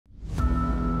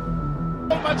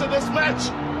so much of this match,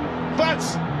 but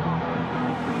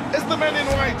it's the men in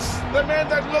white, the men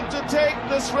that look to take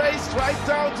this race right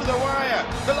down to the wire,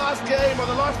 the last game or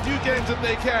the last few games if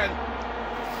they can,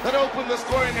 that open the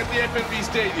scoring at the FNB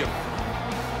Stadium.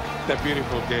 The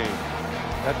beautiful game.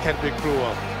 That can be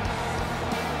cruel,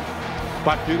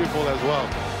 but beautiful as well.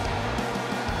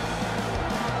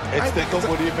 It's Teko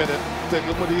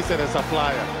Modise, the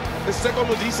supplier. It's Teko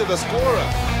Modise, the scorer.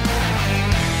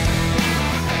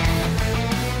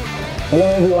 Hello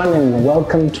everyone and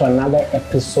welcome to another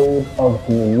episode of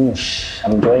Nounouche.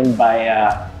 I'm joined by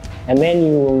a man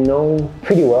you will know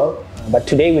pretty well, but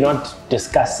today we're not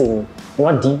discussing,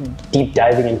 we're not deep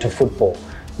diving into football.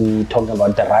 We're talking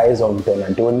about the rise of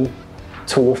Donovan,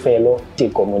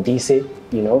 Teko Modise.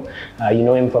 You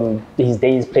know him from his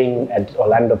days playing at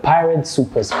Orlando Pirates,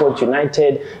 Super Sport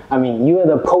United. I mean, you were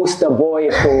the poster boy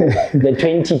for the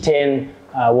 2010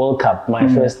 World Cup, my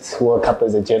first World Cup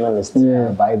as a journalist,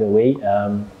 by the way.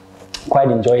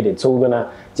 Quite enjoyed it. So we're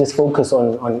gonna just focus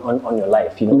on your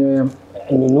life,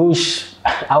 Nounouche,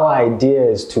 our idea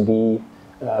is to be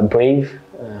brave,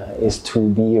 is to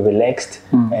be relaxed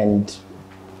and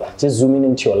just zooming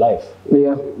into your life.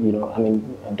 I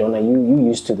mean, Donna, you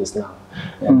used to this now.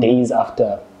 Days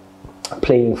after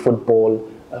playing football,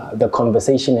 the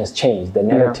conversation has changed, the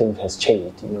narrative has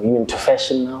changed. You're into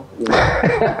fashion now.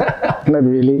 Not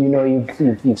really.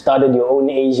 You've started your own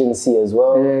agency as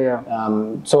well.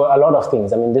 So a lot of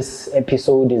things. I mean, this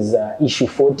episode is issue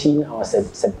 14, our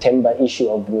September issue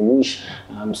of Nounouche.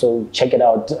 So check it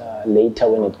out later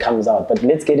when it comes out. But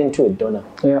let's get into it, Donna.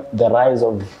 The rise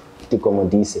of Teko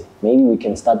Modise. Maybe we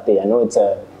can start there. I know it's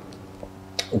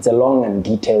a long and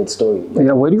detailed story.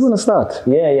 Where do you want to start?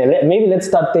 Maybe let's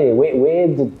start there. Where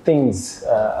did things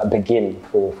begin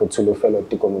for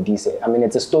Teko Modise? I mean,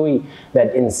 it's a story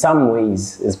that in some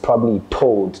ways is probably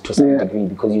told to some degree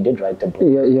because you did write a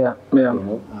book.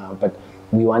 But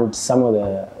we want some of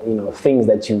the things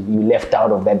that you left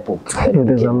out of that book. That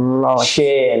There's a lot.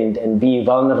 Share and be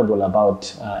vulnerable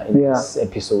about in this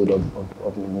episode of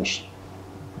Nounouche.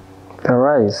 The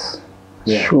rise.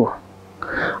 Sure.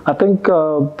 I think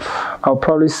I'll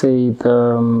probably say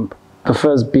the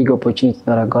first big opportunity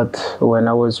that I got when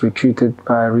I was recruited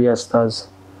by Ria Stars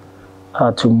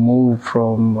to move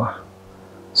from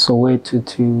Soweto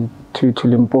to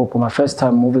Limpopo. My first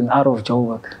time moving out of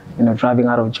Joburg, driving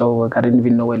out of Joburg. I didn't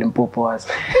even know where Limpopo was.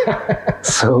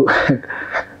 so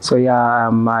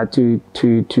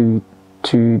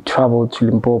to travel to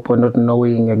Limpopo, not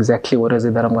knowing exactly what is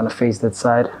it that I'm going to face that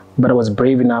side. But I was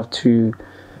brave enough to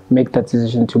make that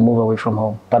decision to move away from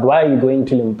home. But why are you going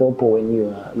to Limpopo when you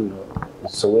are,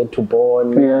 Soweto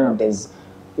born?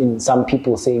 Some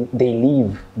people say they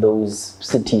leave those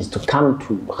cities to come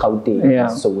to Gauteng,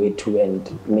 Soweto,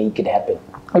 and make it happen.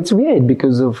 It's weird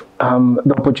because of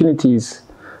the opportunities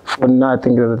for now. I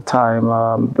think at the time,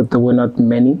 but there were not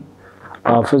many.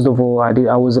 First of all, I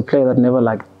was a player that never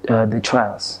liked the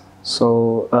trials.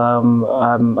 So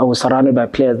I was surrounded by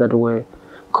players that were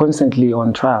constantly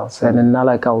on trials, and then now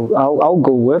I'll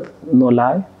go with, no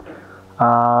lie.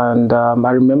 And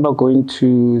I remember going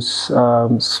to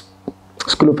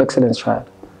School of Excellence trial.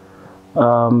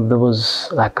 There was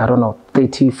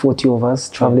 30, 40 of us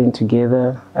traveling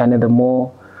together, and then the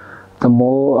more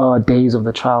days of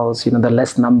the trials, the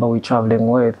less number we're traveling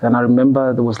with. And I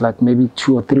remember there was maybe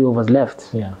 2 or 3 of us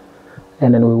left.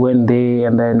 And then we went there,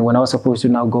 and then when I was supposed to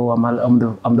now go, I'm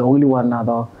the only one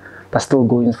now that's still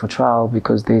going for trial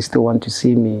because they still want to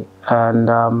see me. And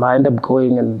I ended up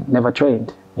going and never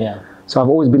trained. So I've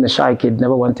always been a shy kid,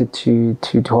 never wanted to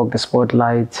hog the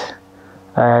spotlight.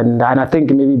 And I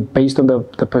think maybe based on the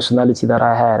personality that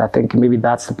I had, I think maybe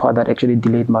that's the part that actually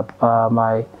delayed my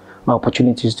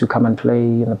opportunities to come and play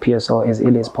in the PSL as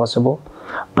early as possible.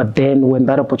 But then when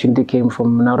that opportunity came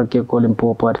from NOUNOUCHE Teko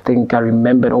Limpopo, I think I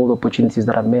remembered all the opportunities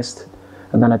that I missed.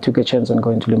 And then I took a chance on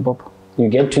going to Limpopo. You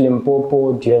get to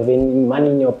Limpopo, do you have any money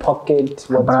in your pocket?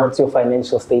 What's your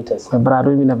financial status? But I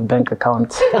don't even have a bank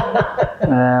account.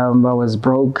 I was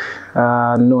broke,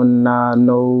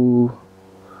 no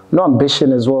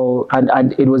ambition as well.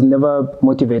 And it was never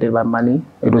motivated by money.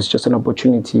 It was just an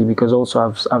opportunity because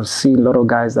also I've seen a lot of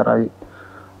guys that I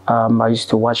used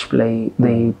to watch play,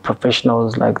 they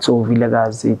professionals like Tso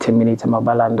Vilegas, Terminator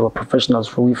Mabala, and they were professionals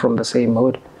from the same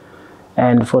hood.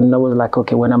 And for now, I was like,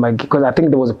 okay, when am I? Because I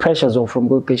think there was a pressure zone from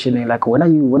good questioning, like, when are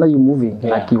you moving?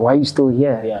 Like, why are you still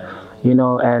here?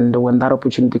 And when that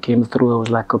opportunity came through, I was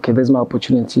like, okay, there's my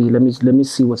opportunity. Let me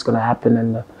see what's gonna happen.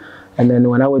 And then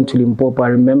when I went to Limpopo, I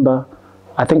remember,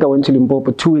 I think I went to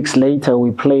Limpopo 2 weeks later.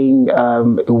 We playing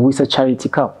Wisa Charity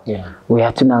Cup. We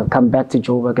had to now come back to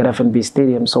Joburg at FNB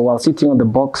Stadium. So while sitting on the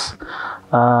box,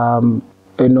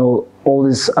 You know, all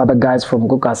these other guys from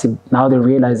Gokasi, now they're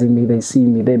realizing me, they see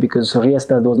me there, because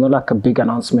there was not like a big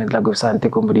announcement like with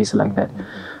Teko Modise like that.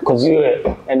 Because you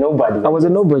were a nobody. I was a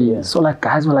nobody. Yeah. So like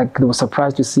guys were like, they were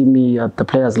surprised to see me at the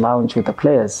players' lounge with the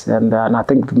players. And I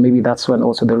think maybe that's when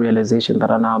also the realization that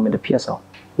I now am in the PSL.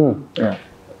 Yeah.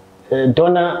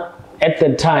 Donna, at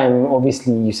the time,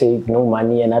 obviously you say no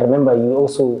money. And I remember you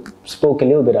also spoke a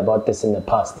little bit about this in the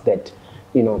past, that,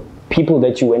 you know, people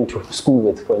that you went to school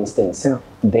with, for instance,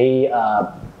 they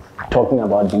are talking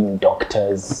about being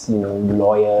doctors, you know,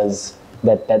 lawyers.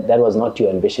 That was not your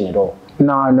ambition at all.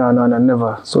 No,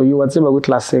 never. So you were saying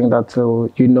class saying that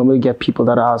you normally get people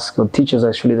that ask, or teachers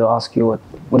actually, they'll ask you,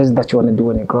 what is it that you want to do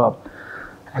when you grow up?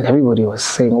 And everybody was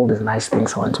saying all these nice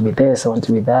things. I want to be this, I want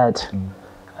to be that.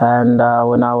 And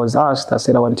when I was asked, I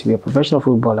said I want to be a professional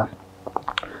footballer.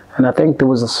 And I think there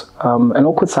was an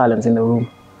awkward silence in the room.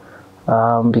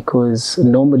 Because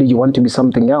normally you want to be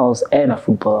something else and a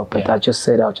footballer, but I just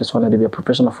said I just wanted to be a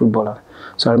professional footballer.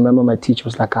 So I remember my teacher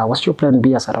was like, what's your plan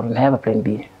B? I said, I don't have a plan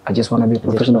B. I just want to be a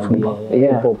professional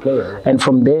football player. And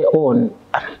from there on,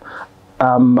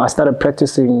 I started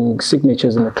practicing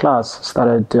signatures in the class,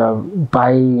 started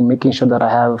making sure that I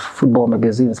have football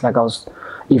magazines. Like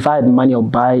if I had money,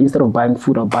 instead of buying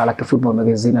food, I'll buy like a football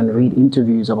magazine and read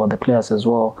interviews about the players as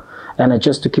well. And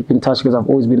just to keep in touch, because I've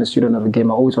always been a student of the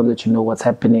game, I always wanted to know what's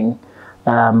happening,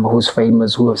 who's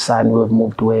famous, who have signed, who have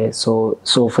moved where. So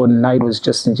for now, it was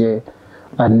just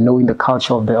knowing the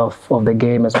culture of the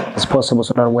game as much as possible,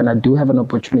 so that when I do have an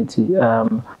opportunity,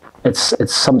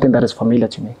 it's something that is familiar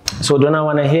to me. So Donna, I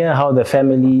want to hear how the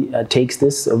family takes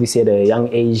this. Obviously, at a young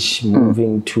age,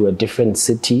 moving to a different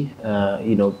city,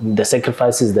 you know, the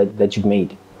sacrifices that you've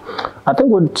made. I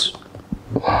think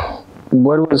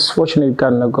what was fortunate, I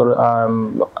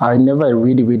never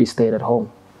really stayed at home.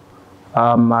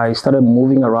 I started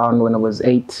moving around when I was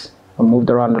 8. I moved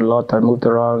around a lot. I moved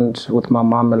around with my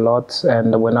mom a lot.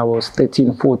 And when I was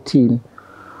 13, 14,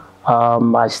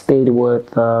 I stayed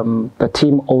with the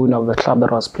team owner of the club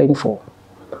that I was playing for,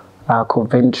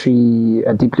 Coventry,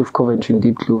 Diepkloof Coventry in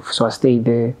Diepkloof. So I stayed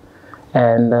there.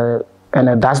 And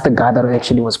that's the guy that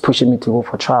actually was pushing me to go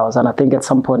for trials. And I think at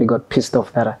some point he got pissed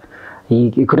off that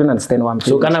he couldn't understand why I'm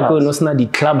playing. So the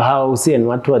clubhouse and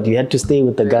what you had to stay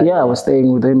with the guy? Yeah, I was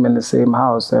staying with him in the same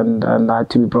house, and I had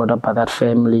to be brought up by that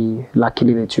family.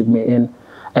 Luckily, they took me in.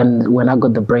 And when I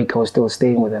got the break, I was still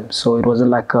staying with him. So it wasn't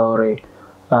like I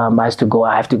have to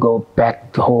go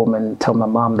back home and tell my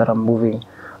mom that I'm moving.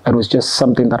 It was just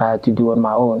something that I had to do on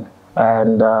my own.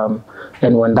 And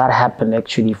when that happened,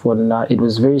 actually, it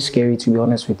was very scary, to be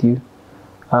honest with you.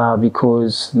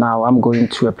 Because now I'm going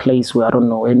to a place where I don't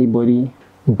know anybody,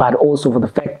 but also for the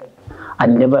fact that I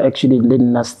never actually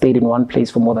stayed in one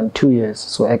place for more than 2 years.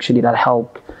 So actually that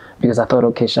helped, because I thought,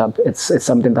 okay, Shab, it's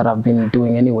something that I've been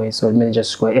doing anyway. So let me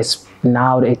just go.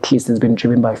 Now at least it's been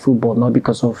driven by football, not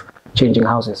because of changing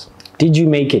houses. Did you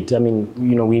make it? I mean,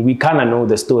 you know, we kind of know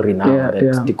the story now that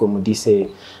Teko Modise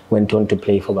went on to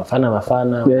play for Bafana,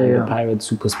 the Pirates,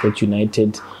 Super Sport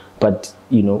United. But,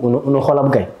 you know,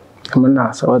 guy. I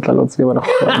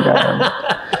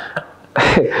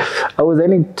was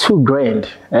earning $2,000,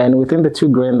 and within the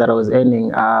 $2,000 that I was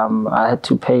earning, I had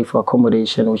to pay for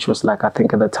accommodation, which was like, I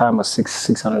think at the time was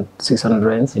 600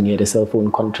 rands. And you had a cell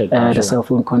phone contract. I had a cell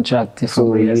phone contract.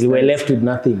 So you were left with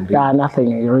nothing. Really. Yeah,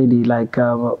 nothing really. Like,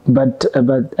 but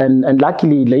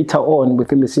luckily later on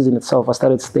within the season itself, I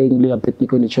started staying a bit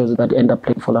because it shows that I end up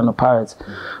playing for Orlando Pirates.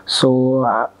 So.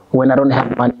 When I don't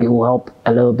have money, he will help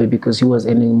a little bit because he was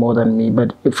earning more than me.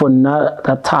 But for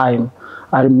that time,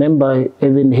 I remember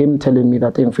even him telling me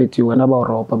that in fact you went about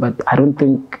Europa, but I don't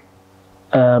think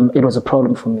it was a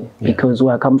problem for me because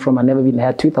where I come from, I never even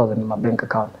had 2,000 in my bank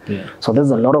account. Yeah. So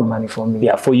there's a lot of money for me.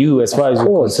 Yeah, for you, as far as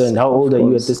you're concerned. How old are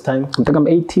you at this time? I think I'm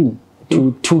 18.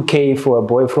 2K for a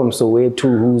boy from Soweto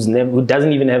who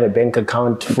doesn't even have a bank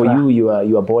account. For you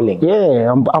are balling. Yeah,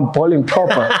 I'm balling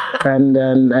proper. and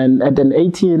at an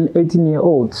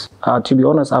 18-year-old, to be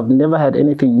honest, I've never had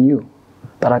anything new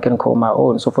that I can call my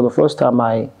own. So for the first time,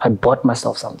 I bought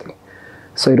myself something.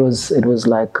 So it was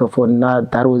like for now,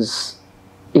 that was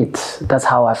it. That's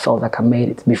how I felt like I made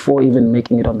it before even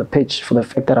making it on the pitch. For the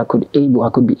fact that I could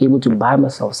be able to buy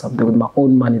myself something with my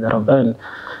own money that I've earned.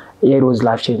 Yeah, it was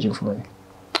life-changing for me.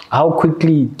 How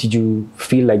quickly did you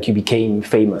feel like you became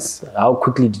famous? How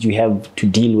quickly did you have to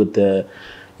deal with the,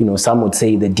 you know, some would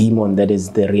say the demon that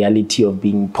is the reality of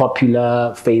being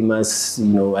popular, famous, you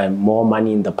know, and more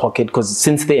money in the pocket? Because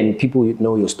since then, people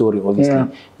know your story, obviously.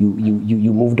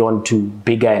 You moved on to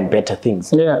bigger and better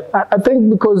things. Yeah, I think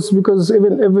because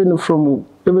even from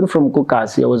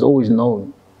Kokasi, I was always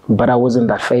known, but I wasn't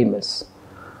that famous.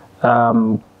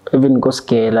 even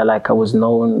Goskela, like I was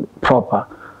known proper,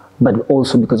 but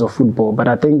also because of football. But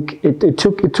I think it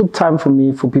took time for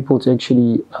me, for people to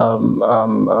actually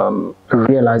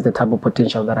realize the type of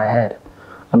potential that I had.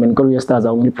 I mean, Gorilla Stars, I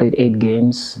only played 8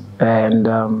 games, and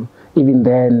even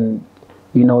then,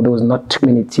 you know, there was not too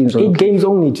many teams. 8 games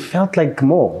only, it felt like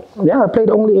more. Yeah, I played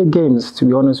only 8 games, to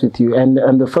be honest with you.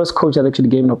 And the first coach that actually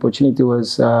gave me an opportunity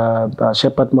was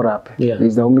Tshepo Morap. Yeah.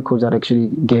 He's the only coach that actually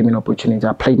gave me an opportunity.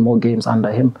 I played more games under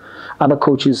him. Other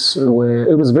coaches it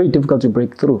was very difficult to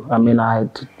break through. I mean, I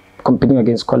had competing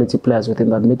against quality players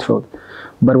within that midfield.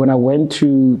 But when I went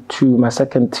to my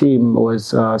second team,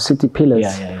 was City Pillars.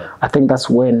 I think that's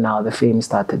when now the fame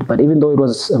started. But even though it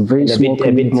was a very small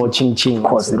community, a bit more ching-ching. Of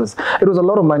course, it was a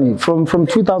lot of money from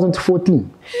 2000 to 14.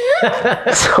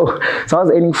 so I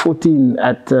was earning 14 in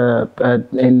the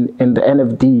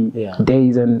NFD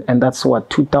days, and that's what,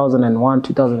 2001,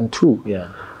 2002. Yeah.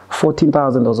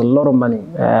 14,000 was a lot of money,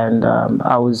 and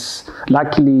I was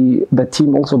luckily the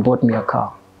team also bought me a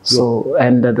car. So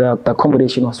and the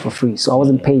accommodation was for free, so I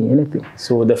wasn't paying anything.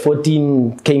 So the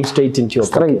 14 came straight into your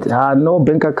pocket. No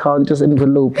bank account, just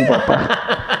envelope.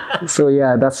 So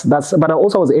yeah, that's. But I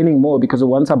also was earning more, because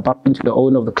once I bumped into the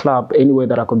owner of the club, anywhere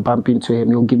that I could bump into him,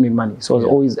 he'll give me money. So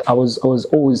I was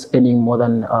always earning more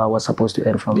than I was supposed to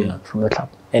earn from the club.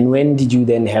 And when did you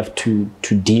then have to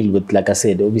deal with, like I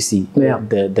said, obviously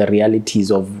the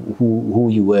realities of who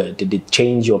you were? Did it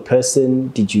change your person?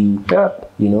 Did you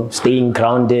staying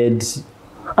grounded?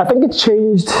 I think it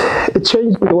changed. It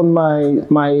changed on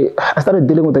I started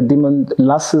dealing with the demon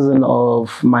last season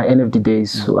of my NFD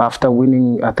days. So after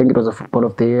winning, I think it was a Football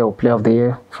of the Year or Player of the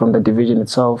Year from the division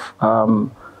itself.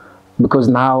 Because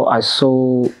now I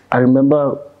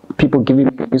remember people giving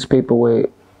me a newspaper where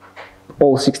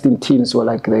all 16 teams were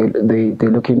like they're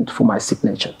looking for my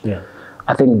signature. Yeah.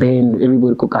 I think then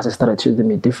everybody could started treating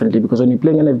me differently, because when you're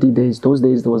playing NFD days, those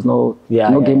days there was no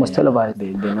game was televised. They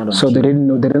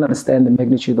didn't understand the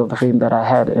magnitude of the fame that I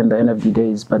had in the NFD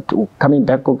days. But coming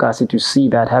back to see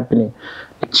that happening,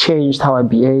 it changed how I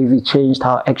behave. It changed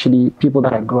how actually people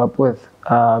that I grew up with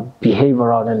behave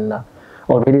around, and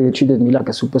already they treated me like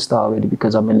a superstar already,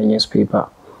 because I'm in the newspaper.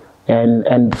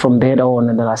 And from there on,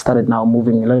 and then I started now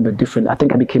moving a little bit different. I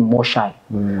think I became more shy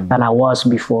than I was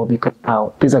before, because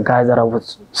now these are guys that I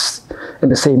was in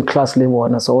the same class level,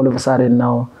 and so all of a sudden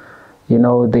now, you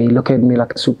know, they look at me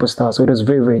like a superstar. So it was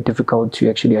very, very difficult to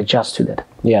actually adjust to that.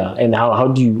 Yeah, and how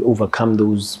do you overcome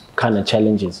those kind of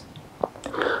challenges?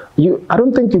 I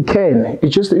don't think you can. I think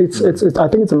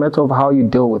it's a matter of how you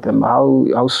deal with them.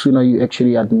 How sooner you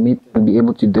actually admit and be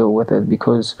able to deal with it,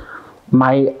 because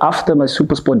after my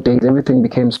super sport days, everything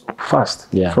became fast.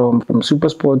 Yeah. From super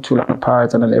sport to Orlando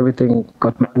Pirates, and then everything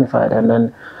got magnified.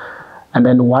 And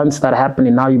then once that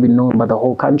happened, now you've been known by the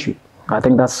whole country. I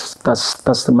think that's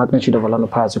the magnitude of Orlando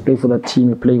Pirates. You play for that team,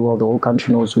 you play well, the whole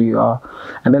country knows who you are.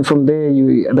 And then from there,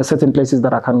 there's certain places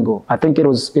that I can't go. I think it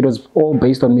was all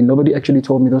based on me. Nobody actually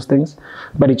told me those things,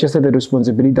 but it just had the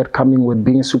responsibility that coming with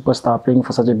being a superstar, playing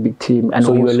for such a big team. And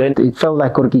so it felt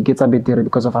like Korki gets a bit there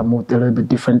because I moved a little bit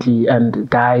differently. And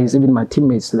guys, even my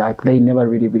teammates, like they never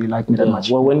really liked me that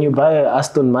much. Well, when you buy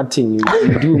Aston Martin, you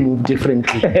do move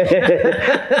differently.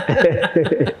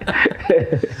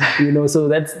 You know, so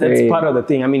that's part of the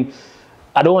thing. I mean,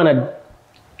 I don't want to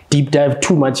deep dive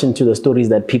too much into the stories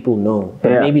that people know,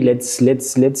 but maybe let's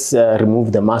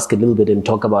remove the mask a little bit and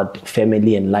talk about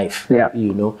family and life. Yeah.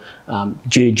 You know,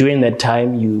 during that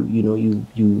time,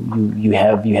 you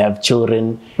have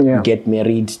children, you get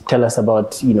married. Tell us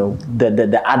about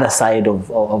the other side of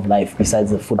life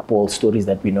besides the football stories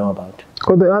that we know about.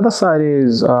 Well, the other side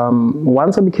is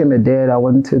once I became a dad, I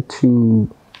wanted to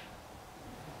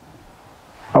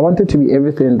be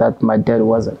everything that my dad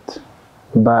wasn't,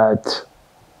 but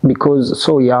because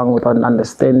so young, without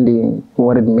understanding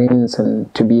what it means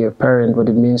and to be a parent, what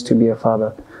it means to be a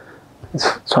father, it's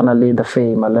trying to lay the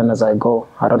fame. I learn as I go.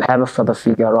 I don't have a father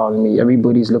figure around me.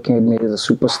 Everybody's looking at me as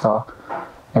a superstar,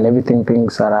 and everything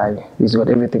thinks that he's got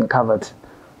everything covered.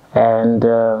 And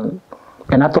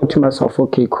I thought to myself,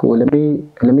 okay, cool. Let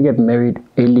me get married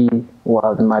early,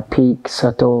 while in my peak,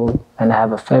 settle, and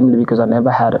have a family, because I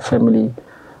never had a family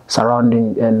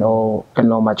surrounding and all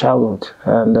my childhood,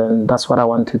 and then that's what I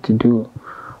wanted to do.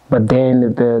 But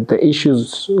then the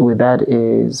issues with that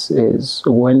is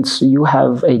once you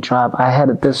have a drive, I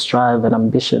had this drive and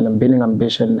ambition and building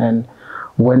ambition, and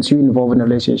once you involve in a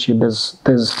relationship,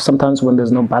 there's sometimes when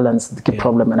there's no balance, it's a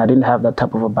problem, and I didn't have that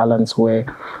type of a balance where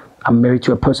I'm married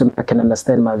to a person that can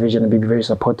understand my vision and be very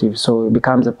supportive. So it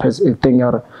becomes a thing,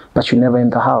 but you're never in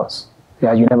the house.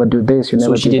 yeah, you never do this, you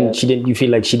never. So she didn't. You feel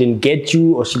like she didn't get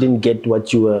you, or she didn't get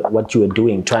what you were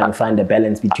doing, trying to find a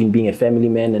balance between being a family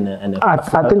man and a I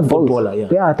think footballer.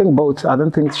 Both. Yeah, I think both. I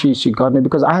don't think she got me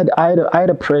because I had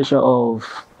a pressure of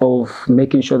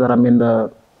making sure that I'm in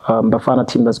the Bafana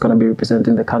team that's going to be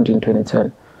representing the country in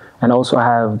 2010, and also I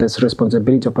have this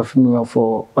responsibility of performing well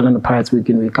for Orlando Pirates week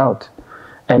in, week out.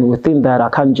 And within that, I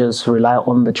can't just rely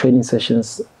on the training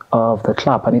sessions of the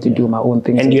club. I need to do my own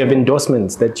things. And you have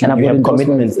endorsements that you have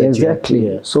commitments.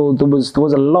 Exactly. So there was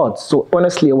a lot. So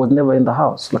honestly, I was never in the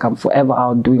house. Like I'm forever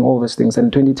out doing all these things.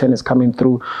 And 2010 is coming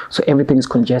through, so everything is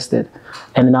congested.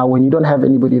 And now when you don't have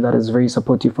anybody that is very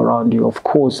supportive around you, of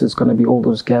course, it's going to be all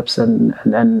those gaps and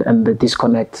the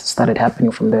disconnect started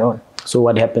happening from there on. So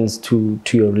what happens to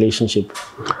your relationship?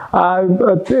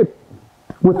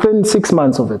 Within 6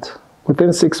 months of it.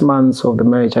 Within 6 months of the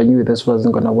marriage, I knew this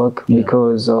wasn't going to work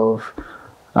because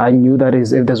I knew that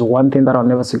if there's one thing that I'll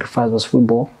never sacrifice was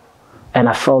football. And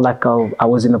I felt like I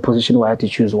was in a position where I had to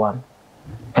choose one.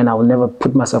 And I will never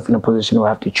put myself in a position where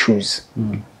I have to choose.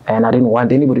 And I didn't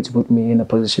want anybody to put me in a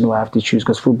position where I have to choose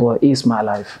because football is my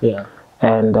life. Yeah.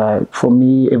 And for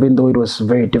me, even though it was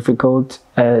very difficult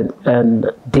and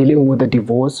dealing with the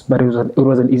divorce, but it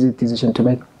was an easy decision to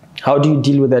make. How do you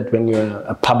deal with that when you're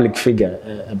a public figure,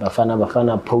 a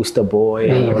Bafana poster boy,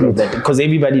 and all of that? Because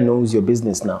everybody knows your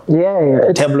business now.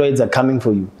 Yeah. Tabloids are coming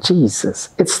for you. Jesus,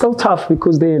 it's still tough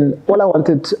because then all I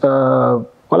wanted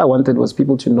was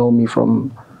people to know me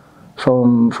from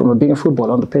being a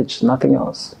footballer on the pitch, nothing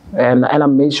else. And I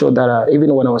made sure that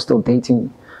even when I was still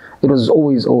dating, it was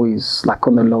always like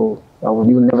on the low.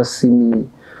 You'll never see me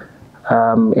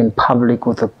in public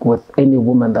with any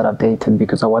woman that I've dated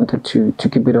because I wanted to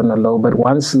keep it on the low. But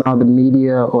once now the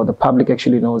media or the public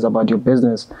actually knows about your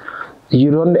business,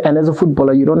 you don't, and as a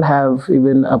footballer, you don't have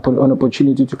even an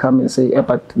opportunity to come and say,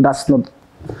 but that's not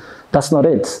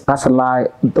it. That's a lie.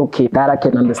 Okay, that I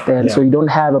can understand. Yeah. So you don't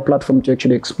have a platform to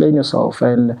actually explain yourself.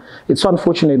 And it's so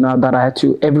unfortunate now that I had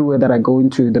to, everywhere that I go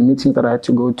into, the meetings that I had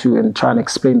to go to and try and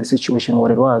explain the situation,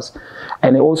 what it was.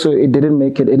 And it didn't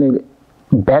make it any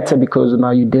better because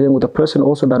now you're dealing with a person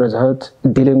also that is hurt,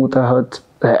 dealing with the hurt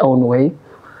their own way.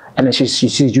 And then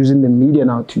she's using the media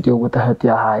now to deal with the hurt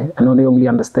they're high. And only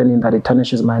understanding that it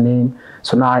tarnishes my name.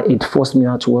 So now it forced me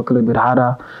out to work a little bit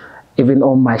harder. Even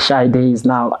on my shy days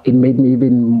now, it made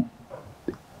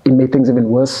things even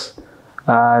worse.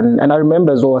 And I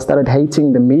remember as well, I started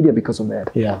hating the media because of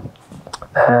that. Yeah.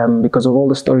 Because of all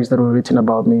the stories that were written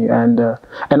about me, and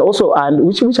which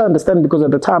I understand because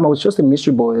at the time I was just a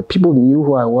mystery boy. People knew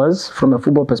who I was from a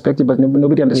football perspective, but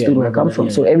nobody understood where I come from.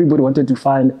 So everybody wanted to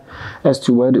find as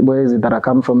to where is it that I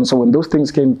come from. So when those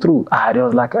things came through, there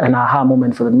was like an aha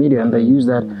moment for the media, and they used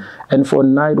that. And for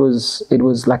Night it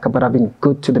was like about having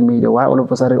good to the media. Why all of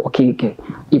a sudden, okay,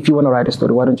 if you want to write a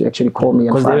story, why don't you actually call me?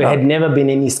 Because there had never been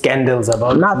any scandals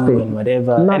about nothing you and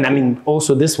whatever. Nothing. And I mean,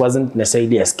 also this wasn't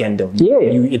necessarily a scandal. Yeah.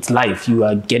 It's life. You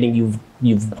are you've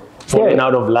fallen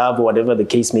out of love or whatever the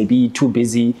case may be, too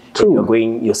busy, and you're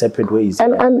going your separate ways.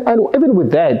 And even with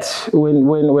that,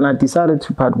 when I decided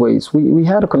to part ways, we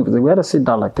had a conversation. We had a sit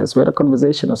down like this. We had a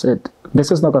conversation. I said,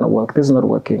 this is not going to work. This is not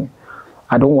working.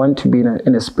 I don't want to be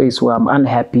in a space where I'm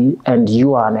unhappy and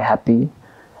you are unhappy.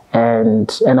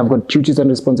 And I've got duties and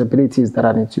responsibilities that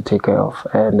I need to take care of.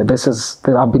 And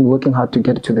I've been working hard to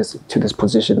get to this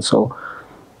position. So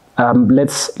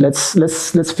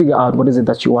let's figure out what is it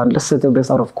that you want. Let's settle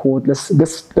this out of court. Let's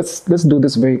do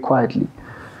this very quietly.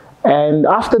 And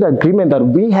after the agreement that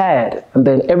we had, and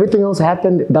then everything else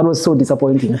happened, that was so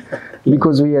disappointing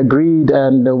because we agreed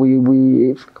and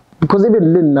because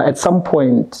even Lynn, at some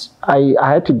point, I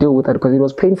had to deal with that because it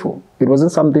was painful. It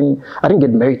wasn't something, I didn't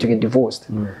get married to get divorced.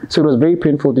 So it was very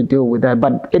painful to deal with that.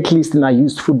 But at least then I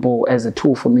used football as a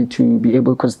tool for me to be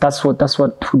able, because that's what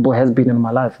football has been in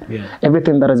my life. Yeah.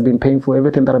 Everything that has been painful,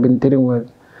 everything that I've been dealing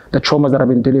with, the traumas that I've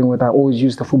been dealing with, I always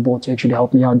used the football to actually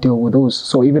help me out deal with those.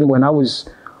 So even when I was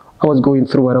going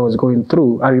through what I was going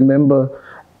through, I remember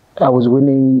I was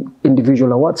winning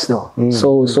individual awards still.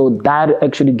 So that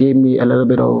actually gave me a little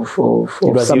bit of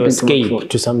it was your escape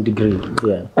to some degree.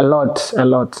 Yeah. A lot.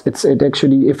 It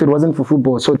actually, if it wasn't for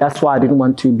football, so that's why I didn't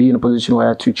want to be in a position where I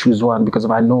had to choose one, because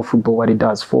I know football, what it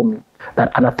does for me,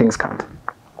 that other things can't.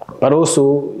 But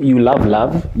also, you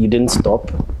love, you didn't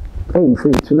stop. Hey,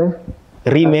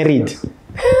 remarried.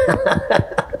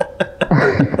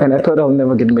 And I thought I'll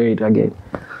never get married again.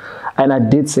 And I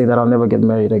did say that I'll never get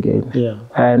married again. Yeah.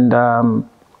 And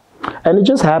it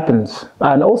just happened.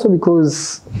 And also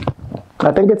because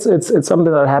I think it's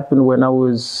something that happened when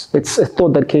it's a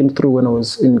thought that came through when I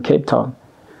was in Cape Town.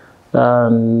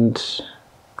 And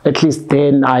at least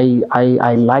then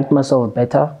I liked myself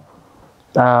better.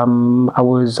 I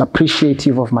was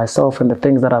appreciative of myself and the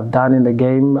things that I've done in the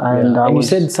game. And, you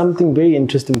said something very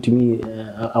interesting to me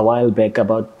a while back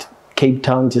about Cape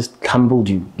Town just humbled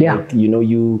you. Yeah. Like, you know,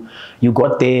 you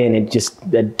got there and it just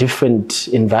a different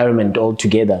environment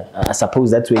altogether. I suppose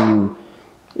that's when you,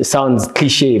 it sounds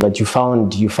cliche, but you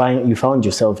found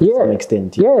yourself to some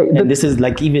extent. Yeah. And this is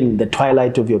like even the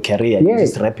twilight of your career. You're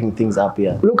just wrapping things up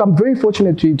here. Look, I'm very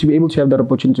fortunate to be able to have that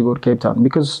opportunity to go to Cape Town,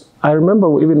 because I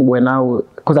remember even when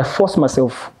because I forced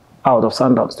myself out of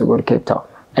Sundowns to go to Cape Town.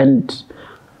 And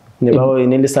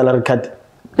in the salary cut.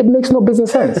 It makes no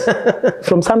business sense.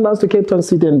 From Sundowns to Cape Town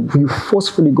City, and you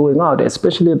forcefully going out,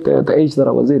 especially at the age that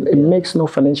I was in, it makes no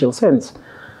financial sense.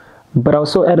 But I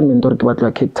was so adamant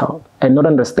about Cape Town and not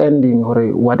understanding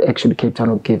what actually Cape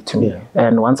Town would give to me. Yeah.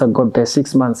 And once I got there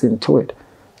 6 months into it.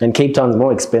 And Cape Town is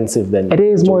more expensive than... It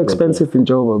is more expensive in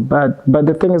Joburg. But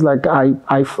the thing is, like,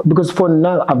 because for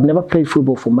now, I've never played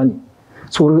football for money.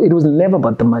 So it was never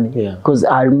about the money. Because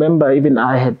I remember even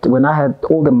when I had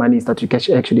all the monies that you can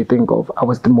actually think of, I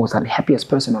was the most unhappiest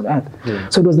person on earth.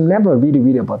 So it was never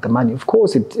really about the money. Of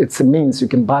course, it's a means you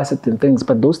can buy certain things,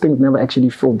 but those things never actually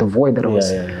filled the void that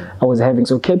I was having.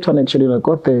 So Cape Town actually, when I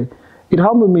got there, it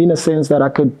helped me in a sense that I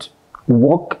could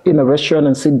walk in a restaurant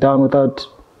and sit down without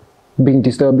being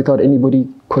disturbed, without anybody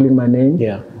calling my name.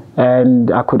 And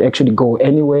I could actually go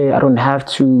anywhere. I don't have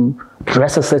to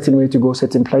dress a certain way to go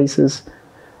certain places.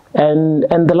 And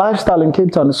the lifestyle in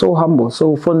Cape Town is so humble.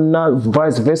 So for now,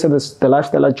 vice versa, the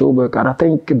lifestyle at Joburg, and I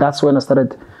think that's when I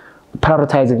started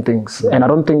prioritizing things. And I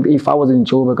don't think if I was in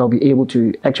Joburg, I'll be able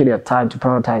to actually have time to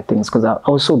prioritize things, because I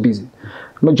was so busy.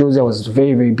 But Josie, I was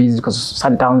very busy because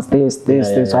Sundowns, this.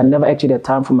 So I never actually had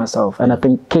time for myself. And I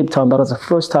think Cape Town, that was the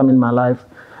first time in my life,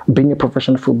 being a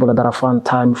professional footballer, that I found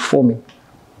time for me.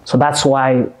 So that's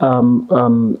why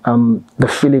the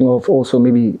feeling of also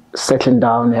maybe settling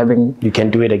down, having... You can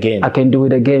do it again. I can do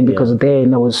it again, because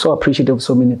then I was so appreciative of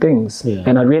so many things.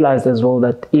 And I realized as well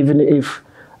that even if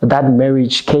that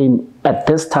marriage came at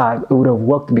this time, it would have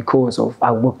worked because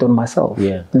I worked on myself.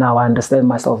 Now I understand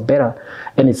myself better.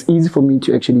 And it's easy for me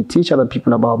to actually teach other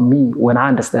people about me when I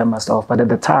understand myself. But at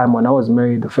the time when I was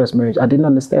married, the first marriage, I didn't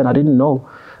understand. I didn't know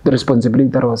the responsibility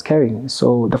that I was carrying.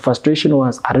 So the frustration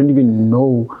was, I don't even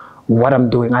know what I'm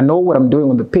doing. I know what I'm doing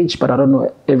on the pitch, but I don't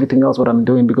know everything else what I'm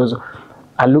doing, because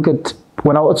I look at,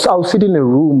 when I'll sit in a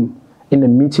room in a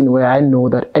meeting where I know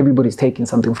that everybody's taking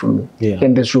something from me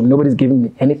in this room. Nobody's giving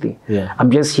me anything.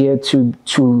 I'm just here to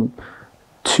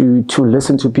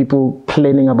listen to people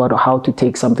planning about how to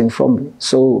take something from me.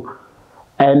 So,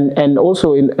 and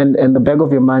also in the back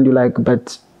of your mind, you're like,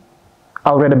 but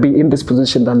I'd rather be in this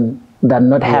position than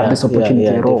not have this opportunity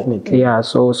at all. Definitely.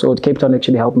 So Cape Town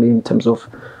actually helped me in terms of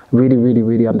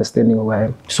really understanding who I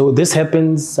am. So this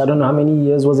happens, I don't know how many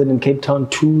years was it in Cape Town?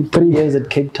 2-3 years at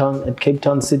Cape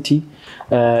Town City.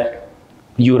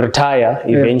 You retire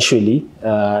eventually.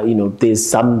 You know, there's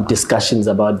some discussions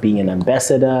about being an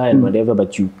ambassador and whatever,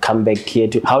 but you come back here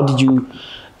to, how did you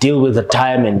deal with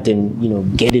retirement and, you know,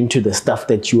 get into the stuff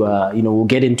that you are, you know, we'll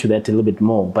get into that a little bit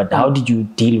more, but how did you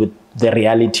deal with the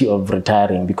reality of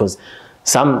retiring? Because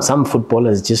some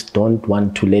footballers just don't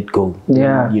want to let go.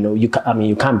 You know, you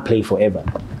can't play forever.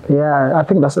 Yeah, I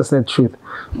think that's the truth.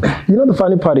 You know, the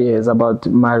funny part is about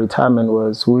my retirement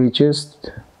was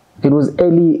it was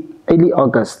early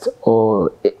August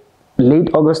or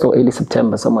late August or early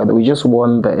September, somewhere, that we just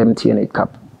won the MTN 8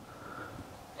 Cup.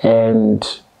 And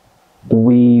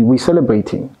we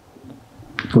celebrating.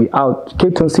 We out.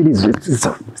 Cape Town City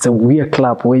it's a weird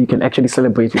club where you can actually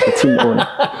celebrate with the team owner.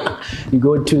 You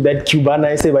go to that Cubana,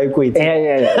 I say,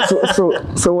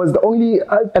 So was the only,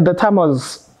 at the time I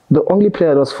was the only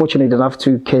player that was fortunate enough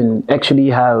to can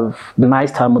actually have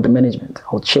nice time with the management.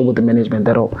 I would chill with the management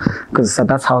at all, because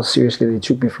that's how seriously they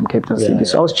took me from Cape Town City.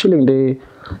 So I was chilling there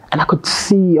and I could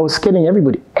see, I was scanning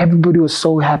everybody. Everybody was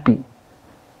so happy.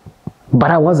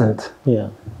 But I wasn't.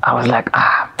 I was like,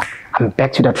 I'm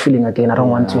back to that feeling again. I don't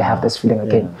want to have this feeling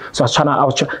again. So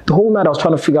the whole night I was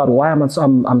trying to figure out why I'm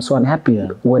so unhappy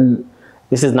when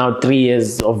this is now 3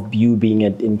 years of you being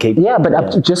in Cape Town. But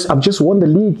I've just won the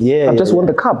league. I've just won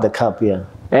the cup.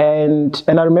 And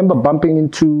I remember bumping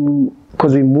into,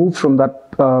 because we moved from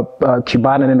that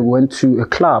Cubana and then went to a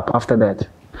club after that.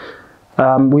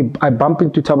 I bumped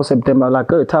into Tshepo September, like,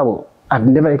 hey, Tshepo, I've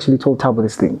never actually told Tshepo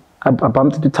this thing. I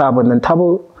bumped into Tshepo, and then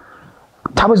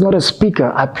Tabo's not a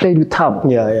speaker. I played with Tabo.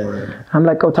 I'm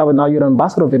like, oh, Tabo, now you're an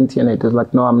ambassador of MTN 8. It's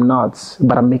like, no, I'm not.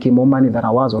 But I'm making more money than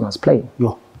I was when I was playing.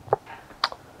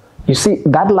 You see,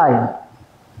 that line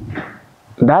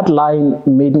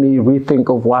made me rethink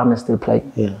of why I'm still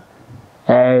playing.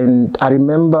 And I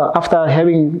remember after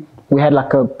we had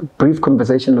like a brief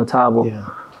conversation at Thabo,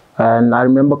 and I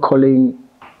remember calling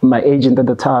my agent at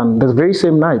the time, the very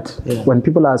same night, when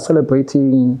people are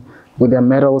celebrating with their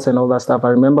medals and all that stuff. I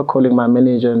remember calling my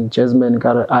manager and Jasmine,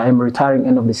 I am retiring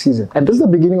end of the season. And this is the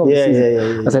beginning of the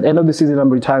season. I said, end of the season, I'm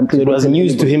retiring. Please. So it was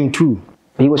news to him too.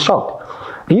 He was shocked.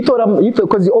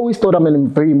 Because he always thought I'm a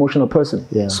very emotional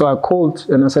person. So I called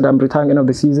and I said, I'm retiring end of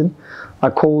the season. I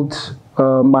called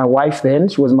my wife then,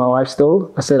 she was my wife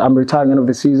still. I said, I'm retiring end of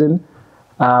the season.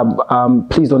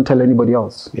 Please don't tell anybody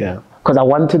else. Because I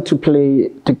wanted to play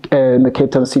in the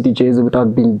Cape Town City jersey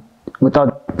without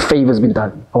favors being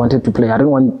done. I wanted to play. I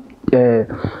didn't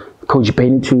want Coach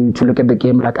Benny to look at the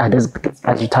game like, this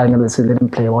guy's retiring end of the season, let him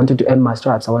play. I wanted to end my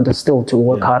stripes. I wanted still to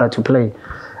work harder to play.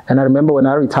 And I remember when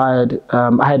I retired,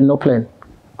 I had no plan.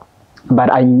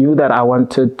 But I knew that I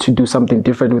wanted to do something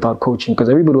different without coaching, because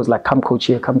everybody was like, come coach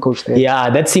here, come coach there. Yeah,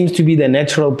 that seems to be the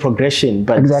natural progression.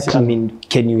 But exactly. I mean,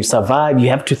 can you survive? You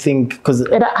have to think, because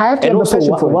I have to also,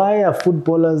 why are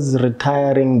footballers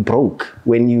retiring broke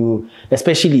when you,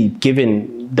 especially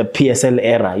given the PSL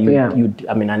era,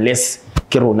 I mean, unless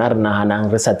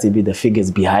the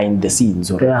figures behind the scenes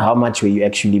or how much were you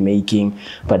actually making,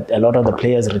 but a lot of the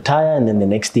players retire and then the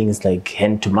next thing is like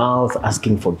hand to mouth,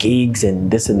 asking for gigs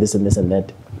and this and this and this and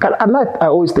that. And I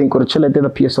always think the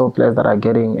PSL players that are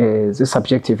getting is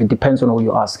subjective. It depends on who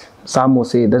you ask. Some will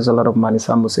say there's a lot of money,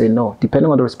 some will say no, depending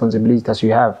on the responsibilities that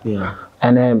you have.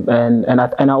 And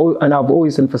I've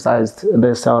always emphasized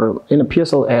this, in a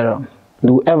PSL era,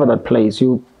 whoever that plays,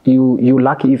 you're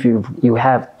lucky if you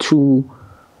have 2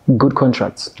 good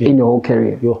contracts in your whole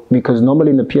career, because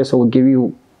normally in the PSL will give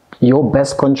you your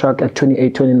best contract at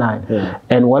 28, 29.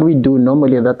 And what we do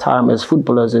normally at that time as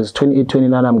footballers is 28,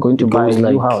 29, I'm going to buy a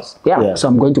new house. So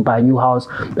I'm going to buy a new house,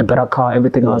 a better car,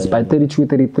 everything else. By 32,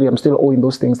 33, I'm still owing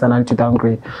those things that I need to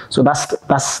downgrade. So that's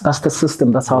the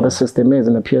system. That's how the system is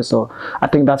in the PSL. I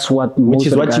think that's what Which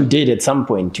is what you did at some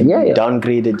point. You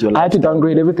downgraded your life. I had to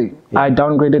downgrade everything. I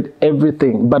downgraded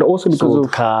everything, but also because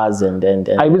sold cars and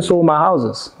I even sold my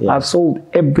houses. I've sold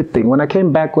everything. When I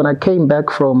came back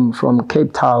from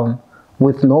Cape Town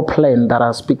with no plan that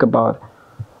I'll speak about,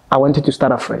 I wanted to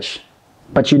start afresh.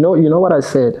 But you know what I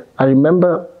said? I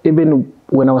remember even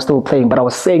when I was still playing, but I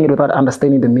was saying it without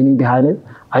understanding the meaning behind it.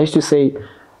 I used to say,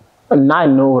 and I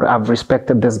know I've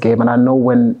respected this game, and I know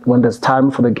when there's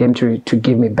time for the game to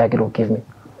give me back, it will give me.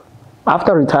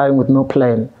 After retiring with no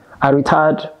plan, I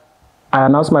retired. I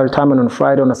announced my retirement on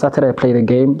Friday. On a Saturday, I played a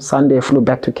game. Sunday, I flew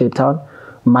back to Cape Town.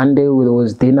 Monday, there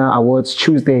was dinner, awards.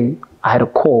 Tuesday, I had a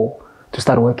call to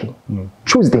start working.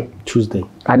 Tuesday.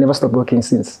 I never stopped working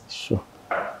since. Sure.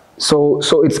 So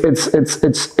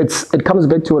it comes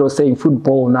back to what I was saying.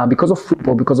 Football now, because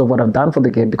of what I've done for the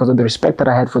game, because of the respect that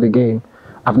I had for the game,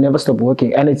 I've never stopped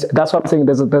working, and that's what I'm saying.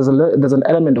 There's an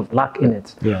element of luck in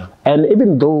it. And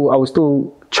even though I was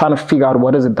still trying to figure out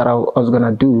what is it that I was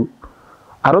gonna do,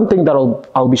 I don't think that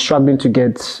I'll be struggling to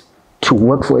get to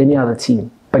work for any other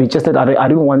team. But it's just that I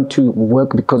didn't want to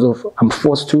work because of I'm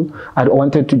forced to. I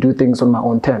wanted to do things on my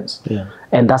own terms.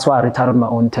 And that's why I retired on my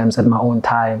own terms at my own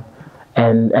time.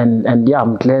 And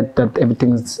I'm glad that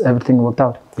everything worked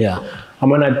out. I'm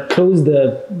gonna close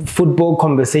the football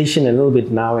conversation a little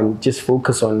bit now and just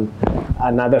focus on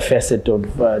another facet of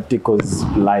Teko's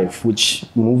life, which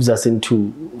moves us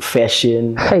into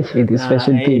fashion. It is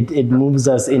fashion. It moves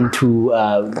us into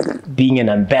being an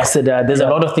ambassador. There's a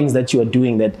lot of things that you are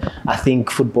doing that I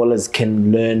think footballers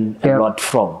can learn a lot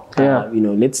from.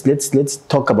 Let's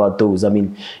talk about those. I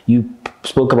mean, you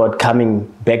spoke about coming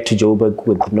back to Joburg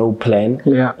with no plan.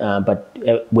 But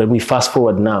when we fast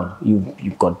forward now,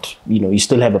 you've got, you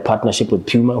still have a partnership with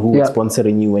Puma, who was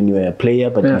sponsoring you when you were a player,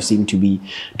 but you seem to be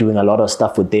doing a lot of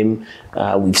stuff with them.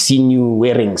 We've seen you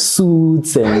wearing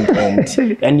suits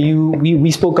and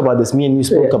we spoke about this. Me and you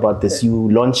spoke about this. You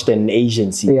launched an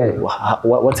agency.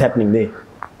 What's happening there?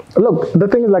 Look, the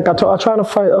thing is, like, I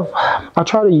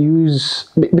try to use,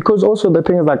 because also the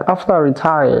thing is, like, after I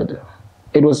retired,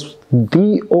 it was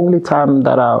the only time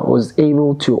that I was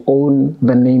able to own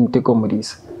the name Teko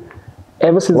Modise.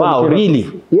 Ever since really?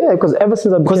 Because ever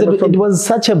since I became it was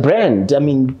such a brand. I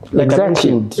mean, like I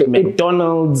mentioned,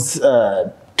 McDonald's,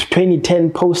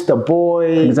 2010 poster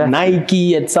boy,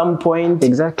 Nike at some point.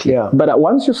 But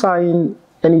once you sign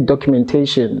any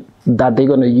documentation that they're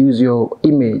going to use your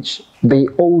image, they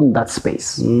own that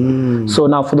space. So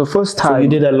now for the first time... So you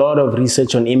did a lot of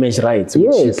research on image rights,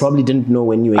 which you probably didn't know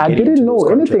when you were getting into those contracts. I didn't know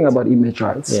anything about image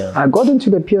rights. I got into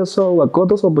the PSL, I got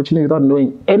those opportunities without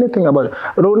knowing anything about it.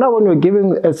 Now when we're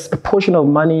giving a portion of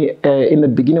money in the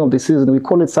beginning of the season, we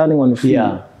call it signing on fee.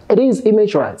 It is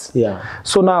image rights. Yeah.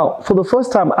 So now, for the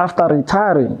first time after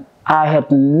retiring, I had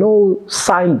no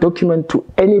signed document to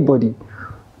anybody.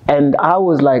 And I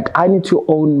was like, I need to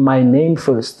own my name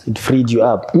first. It freed you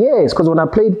up. Yes, because when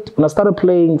I started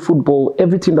playing football,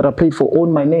 every team that I played for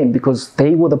owned my name because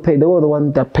they were the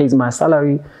one that pays my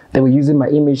salary. They were using my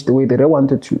image the way that they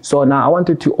wanted to. So now I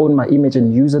wanted to own my image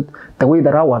and use it the way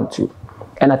that I want to.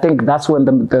 And I think that's when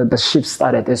the shift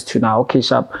started, as to now, okay,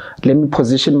 Sharp, let me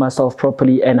position myself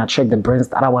properly and attract the brands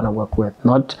that I want to work with,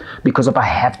 not because of I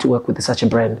have to work with such a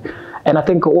brand. And I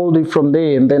think all the from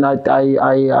there, and then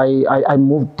I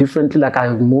moved differently. Like I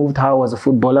moved how I was a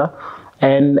footballer,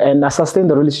 and I sustained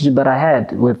the relationship that I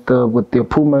had with the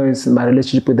Pumas. My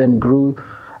relationship with them grew,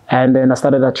 and then I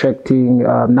started attracting.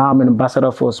 Now I'm an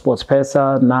ambassador for Sports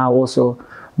Pesa. Now also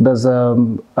there's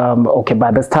okay,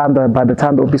 by the time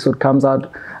the episode comes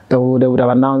out, they would have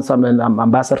announced I'm an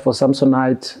ambassador for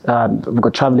Samsonite. We've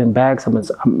got traveling bags.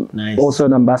 I'm Nice. also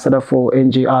an ambassador for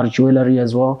NGR jewelry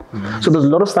as well. Nice. So there's a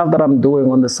lot of stuff that I'm doing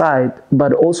on the side,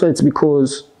 but also it's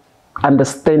because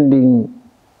understanding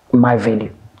my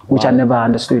value, which I never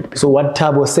understood before. So what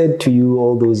Thabo said to you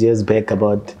all those years back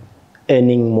about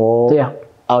earning more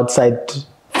outside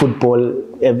football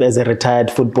as a retired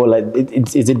footballer,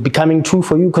 is it becoming true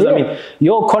for you? Because I mean,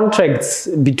 your contracts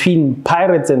between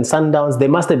Pirates and Sundowns, they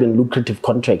must have been lucrative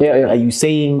contracts. Are you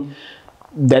saying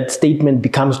that statement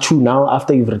becomes true now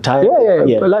after you've retired?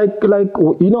 Like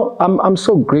you know, I'm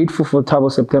so grateful for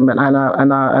Thabo September,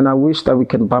 and I wish that we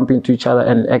can bump into each other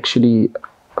and actually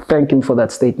thank him for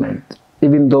that statement.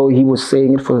 Even though he was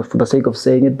saying it for the sake of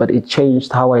saying it, but it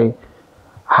changed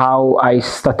how I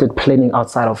started planning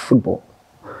outside of football.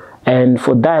 And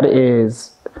for that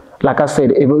is, like I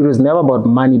said, it was never about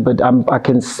money, but I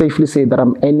can safely say that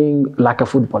I'm earning like a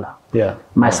footballer. Yeah.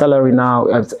 My salary now,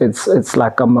 it's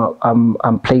like I'm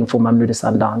playing for Mamelodi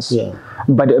Sundowns. Yeah.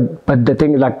 But the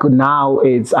thing is, like now,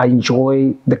 is I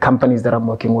enjoy the companies that I'm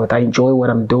working with. I enjoy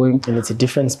what I'm doing. And it's a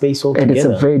different space altogether. And it's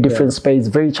a very different space,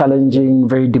 very challenging,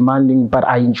 very demanding, but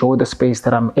I enjoy the space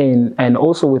that I'm in. And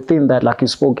also within that, like you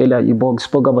spoke earlier, you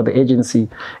spoke about the agency.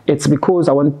 It's because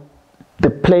I want the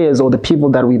players or the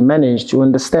people that we manage to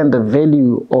understand the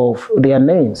value of their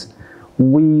names.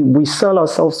 We sell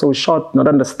ourselves so short, not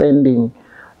understanding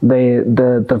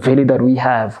the value that we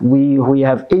have. We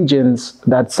have agents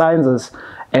that signs us,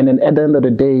 and then at the end of the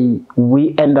day,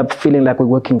 we end up feeling like we're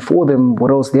working for them,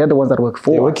 whereas they're the ones that work for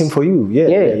us. They're working for you,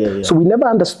 yeah. So we never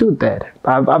understood that.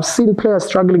 I've seen players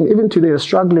struggling, even today,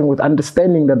 struggling with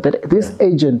understanding that this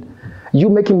agent, you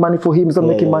making money for him is not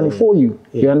making money for you.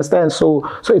 You understand? So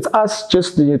it's us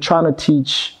just trying to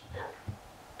teach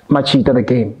Machita the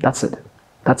game. That's it.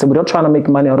 We're not trying to make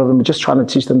money out of them. We're just trying to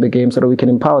teach them the game so that we can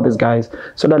empower these guys,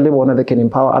 so that they can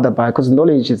empower other buyers. Because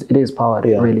knowledge is power,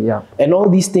 really. And all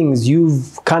these things,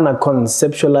 you've kind of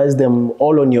conceptualized them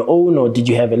all on your own, or did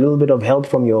you have a little bit of help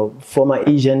from your former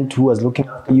agent who was looking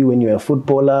after you when you were a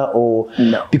footballer? Or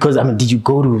no? Because I mean, did you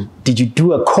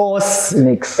do a course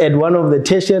at one of the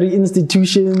tertiary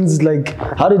institutions? Like,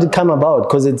 how did it come about?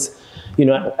 Because it's, you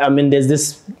know, I mean, there's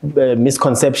this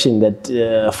misconception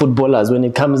that footballers, when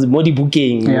it comes modi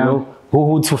booking, you know,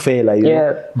 who to fail, you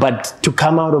know? But to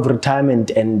come out of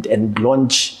retirement and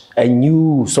launch a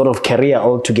new sort of career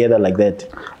altogether like that.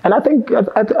 And I think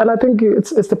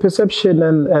it's the perception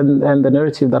and the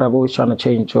narrative that I've always trying to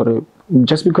change. Or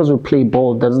just because we play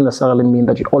ball doesn't necessarily mean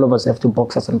that all of us have to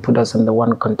box us and put us in the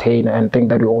one container and think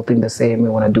that we all think the same, we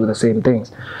want to do the same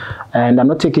things. And I'm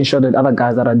not taking sure that other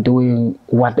guys that are doing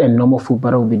what a normal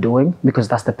footballer will be doing, because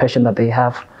that's the passion that they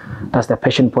have. That's their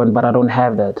passion point, but I don't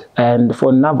have that. And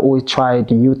for now, I've always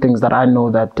tried new things that I know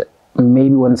that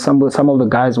maybe when some of the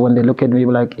guys, when they look at me,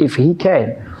 like, if he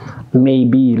can,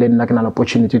 maybe letting like an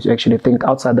opportunity to actually think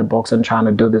outside the box and trying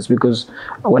to do this. Because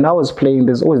when I was playing,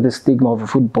 there's always this stigma of a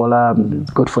footballer,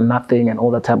 good for nothing and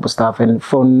all that type of stuff. And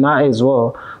for now as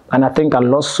well, and I think I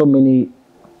lost so many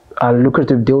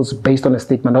lucrative deals based on a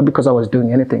stigma, not because I was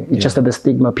doing anything. It's just that the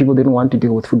stigma, people didn't want to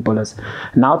deal with footballers.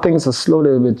 Now things are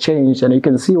slowly a bit changed, and you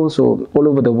can see also all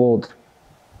over the world,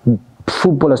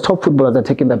 top footballers are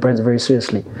taking their brands very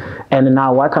seriously. And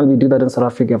now, why can't we do that in South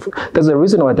Africa? There's a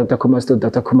reason why Dr. Kumar is still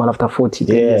Dr. Kumar after 40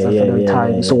 years after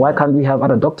retiring. So why can't we have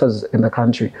other doctors in the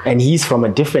country? And he's from a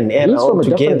different era altogether.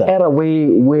 He's from a different era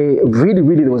where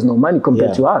really there was no money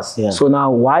compared to us. So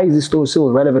now, why is he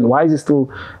still relevant? Why is he still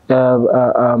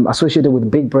associated with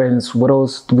big brands? What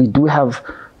else do we do have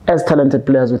as talented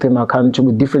players within our country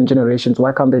with different generations?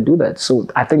 Why can't they do that? So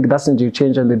I think that's in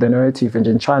changing the narrative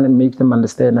and trying to make them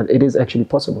understand that it is actually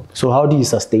possible. So how do you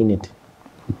sustain it?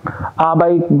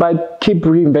 By keep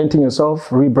reinventing yourself,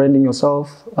 rebranding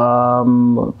yourself,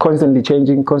 constantly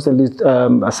changing, constantly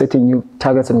setting new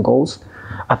targets and goals.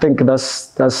 I think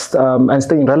that's and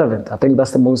staying relevant. I think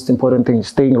that's the most important thing.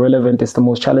 Staying relevant is the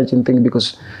most challenging thing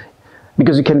because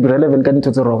you can be relevant getting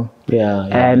to the wrong. Yeah.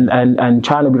 And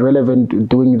trying to be relevant,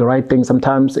 doing the right thing.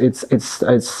 Sometimes it's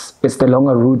the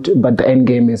longer route, but the end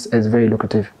game is very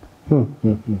lucrative.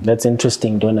 That's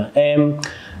interesting, Donna.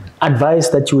 Advice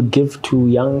that you would give to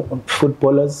young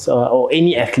footballers or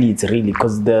any athletes, really,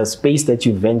 because the space that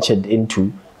you ventured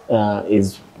into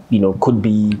is, could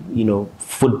be,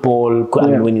 football. I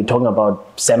mean, when you're talking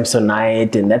about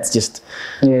Samsonite, and that's just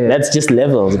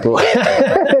levels, bro.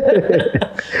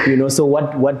 So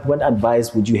what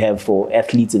advice would you have for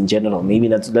athletes in general? Maybe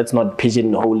let's not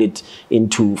pigeonhole it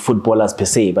into footballers per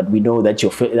se, but we know that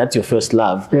that's your first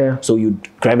love. Yeah. So you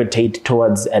gravitate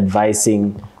towards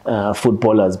advising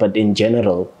footballers, but in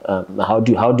general, how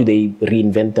do they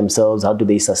reinvent themselves? How do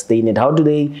they sustain it? How do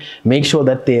they make sure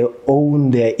that they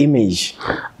own their image?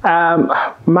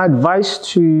 My advice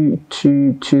to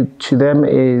them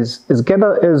is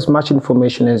gather as much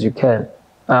information as you can.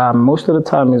 Most of the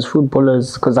time is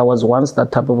footballers, because I was once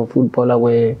that type of a footballer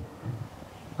where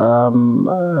I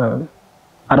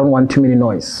don't want too many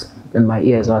noise in my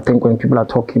ears. I think when people are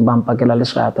talking,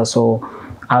 so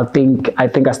I think I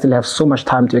still have so much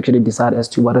time to actually decide as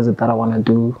to what is it that I want to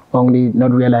do, only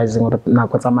not realizing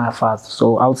what's my fast.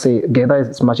 So I would say gather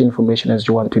as much information as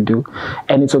you want to do.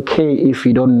 And it's okay if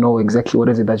you don't know exactly what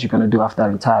is it that you're going to do after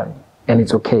retiring. And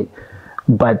it's okay.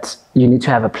 But you need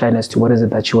to have a plan as to what is it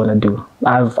that you want to do.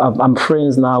 I'm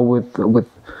friends now with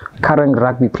current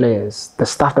rugby players. The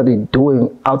stuff that they're doing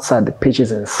outside the pitch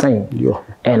is insane. Yeah.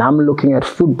 And I'm looking at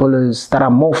footballers that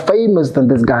are more famous than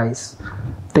these guys.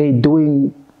 They're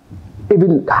doing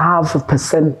even half a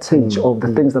percentage of the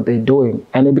things that they're doing.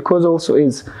 And because also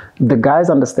is the guys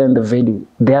understand the value,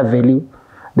 their value.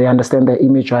 They understand their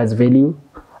image rights value.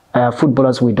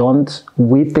 Footballers, we don't.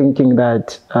 We're thinking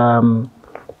that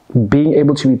being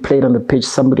able to be played on the pitch,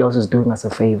 somebody else is doing us a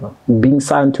favor. Being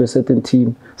signed to a certain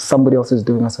team, somebody else is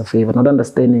doing us a favor. Not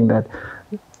understanding that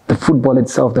the football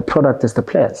itself, the product is the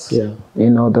players. Yeah.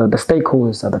 The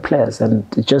stakeholders are the players. And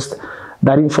it's just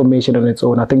that information on its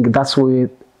own, I think that's where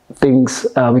things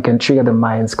we can trigger the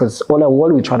minds, because all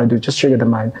we're trying to do is just trigger the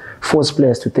mind, force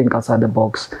players to think outside the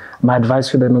box. My advice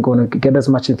for them is going to get as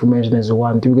much information as you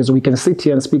want, because we can sit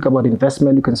here and speak about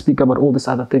investment, you can speak about all these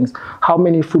other things. How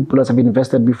many footballers have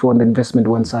invested before and the investment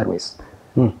went sideways?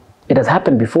 It has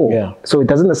happened before. Yeah. So it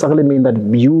doesn't necessarily mean that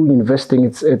you investing,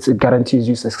 it guarantees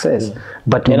you success. Yeah.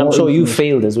 But and I'm sure you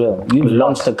failed as well. You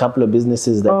launched a couple of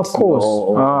businesses that, of course,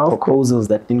 or proposals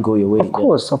that didn't go your way. Of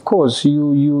course.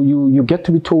 You get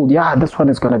to be told, yeah, this one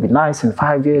is going to be nice in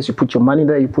 5 years. You put your money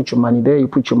there, you put your money there, you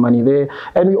put your money there.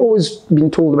 And we always been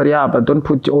told, but don't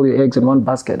put all your eggs in one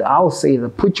basket. I'll say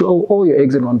that put all your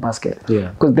eggs in one basket. Yeah.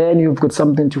 Because then you've got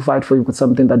something to fight for. You've got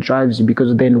something that drives you.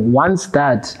 Because then once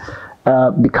that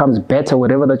becomes better,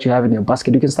 whatever that you have in your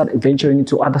basket, you can start venturing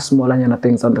into other smaller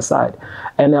things on the side.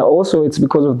 And also it's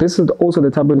because of this is also the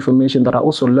type of information that I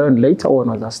also learned later on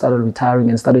as I started retiring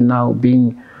and started now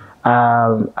being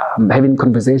having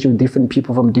conversation with different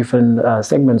people from different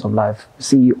segments of life,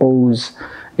 CEOs,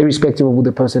 irrespective of who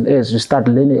the person is. You start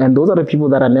learning, and those are the people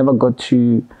that I never got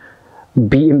to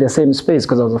be in the same space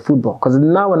because I was a footballer. Because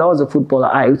now when I was a footballer,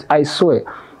 I swear,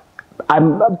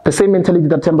 I'm the same mentality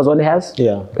that Tembazwane has.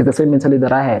 Yeah. It's the same mentality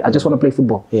that I had. I just want to play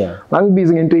football. Yeah. I'm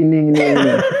busy into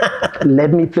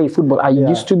let me play football. I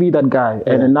used to be that guy.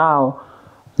 Yeah. And now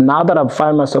that I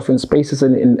find myself in spaces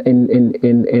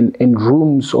in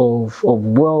rooms of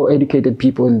well-educated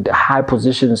people in high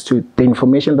positions, to the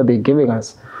information that they're giving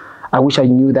us, I wish I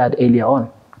knew that earlier on.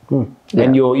 Yeah.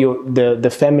 And the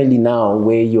family now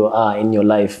where you are in your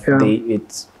life,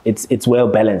 it's well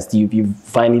balanced. You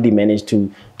finally managed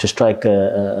to strike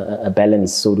a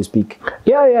balance, so to speak.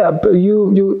 Yeah. But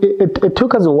it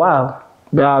took us a while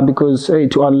because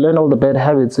to unlearn all the bad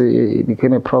habits, it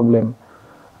became a problem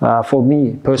for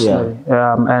me personally.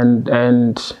 Yeah.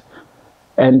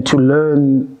 And to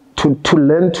learn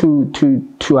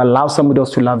to allow somebody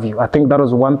else to love you. I think that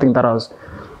was one thing that I was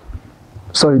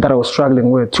struggling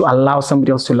with, to allow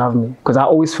somebody else to love me, because I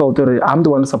always felt that I'm the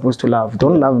one supposed to love.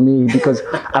 Don't love me, because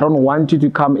I don't want you to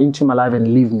come into my life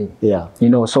and leave me. Yeah.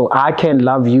 So I can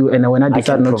love you, and when I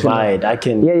decide not to when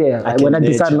I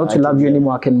decide not to love you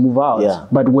anymore, I can move out. Yeah.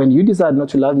 But when you decide not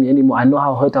to love me anymore, I know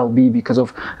how hurt I'll be, because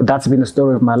of that's been the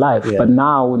story of my life. Yeah. But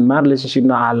now in my relationship,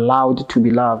 now I'm allowed to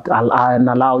be loved. I'm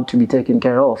allowed to be taken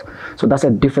care of. So that's a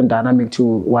different dynamic to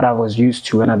what I was used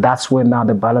to, and that's when now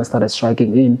the balance started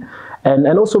striking in. And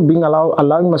and also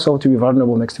allowing myself to be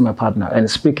vulnerable next to my partner and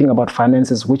speaking about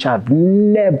finances, which I've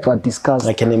never discussed.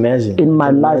 I can imagine in my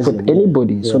life with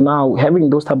anybody. Yeah. So now having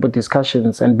those type of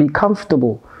discussions and be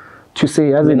comfortable to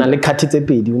say, as in,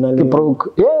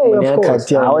 broke. Yeah, of course.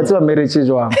 Yeah,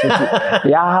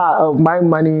 my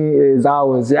money is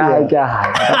ours. That's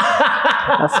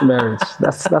marriage.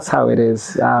 That's how it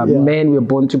is. Men, we're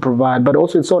born to provide, but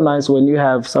also it's so nice when you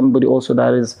have somebody also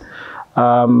that is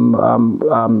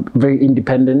very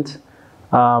independent,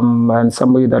 and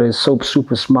somebody that is so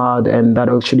super smart and that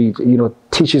actually, you know,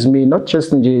 teaches me not just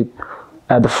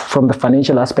from the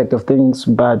financial aspect of things,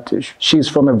 but she's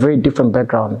from a very different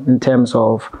background in terms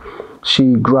of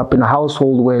she grew up in a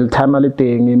household where Tamale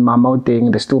thing, in Mama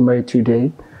thing, they're still married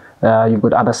today. You've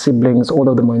got other siblings, all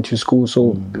of them went to school,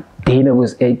 so dinner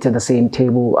was ate at the same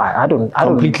table. I don't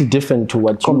completely different to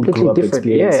what you grew up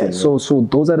experiencing. Yeah. So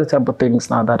those are the type of things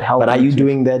now that help. But are you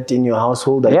doing that in your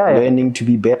household? Learning to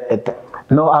be better at that?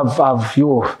 No, I've like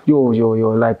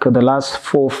the last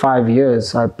 4 or 5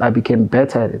 years, I became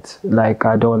better at it. Like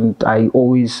after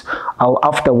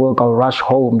work, I'll rush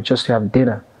home just to have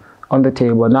dinner on the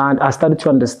table. Now I started to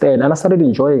understand and I started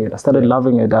enjoying it. I started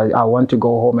loving it. I want to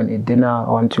go home and eat dinner. I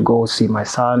want to go see my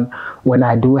son when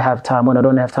I do have time, when I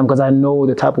don't have time, because I know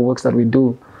the type of works that we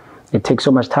do. It takes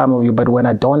so much time of you, but when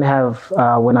I don't have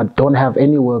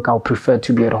any work, I'll prefer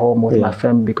to be at home with my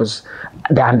family because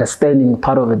the understanding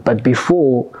part of it. But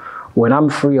before, when I'm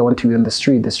free, I want to be on the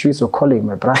street. The streets are calling,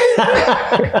 my brother.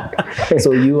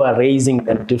 So you are raising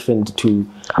them different to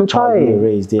I'm trying. How you were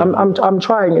raised, yeah. I'm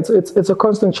trying. It's a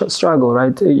constant struggle,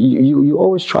 right? You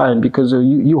always trying because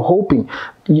you hoping.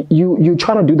 You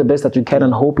trying to do the best that you can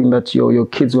and hoping that your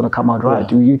kid's gonna come out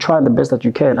right. You trying the best that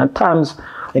you can. At times.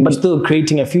 And you're still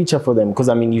creating a future for them because,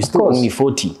 I mean, you're still only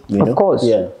 40. You know? Of course.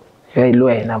 Yeah. Hey,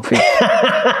 I'm free.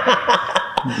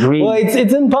 Well,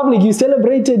 it's in public. You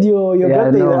celebrated your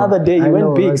birthday the other day. You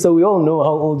went big, right? So we all know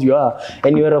how old you are.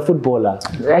 And you're a footballer.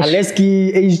 Unless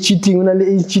age cheating.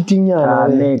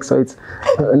 Next. So it's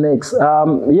next.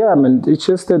 Yeah, man. It's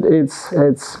just that it's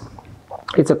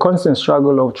a constant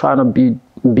struggle of trying to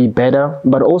be better.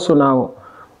 But also now,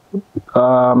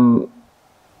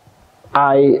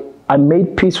 I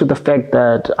made peace with the fact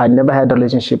that I never had a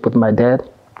relationship with my dad.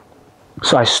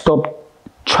 So I stopped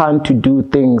trying to do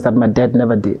things that my dad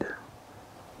never did.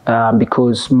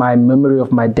 Because my memory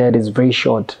of my dad is very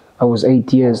short. I was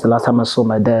 8 years the last time I saw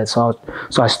my dad. So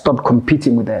I stopped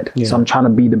competing with that. Yeah. So I'm trying to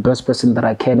be the best person that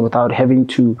I can without having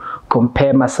to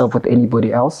compare myself with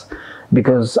anybody else.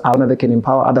 Because I know they can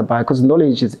empower other buyers. Because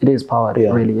knowledge is power,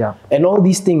 really, yeah. And all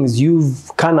these things,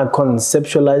 you've kind of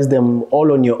conceptualized them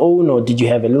all on your own, or did you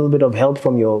have a little bit of help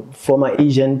from your former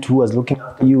agent who was looking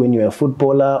after you when you were a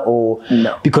footballer? Or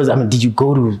no? Because I mean, did you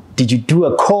do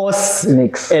a course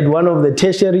at one of the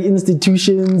tertiary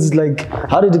institutions? Like,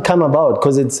 how did it come about?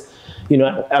 Because it's, you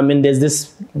know, I mean, there's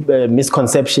this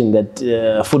misconception that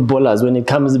footballers, when it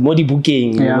comes to modi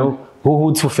booking, you know,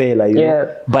 who to fail, you know?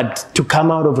 But to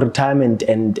come out of retirement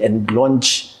and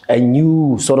launch a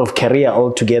new sort of career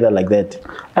altogether like that.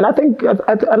 And I think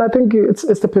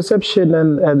it's the perception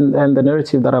and the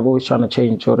narrative that I've always trying to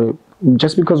change. Or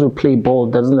just because we play ball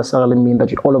doesn't necessarily mean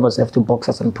that all of us have to box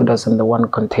us and put us in the one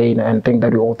container and think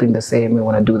that we all think the same, we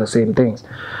want to do the same things.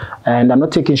 And I'm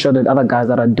not taking sure that other guys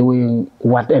that are doing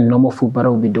what a normal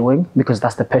footballer will be doing, because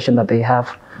that's the passion that they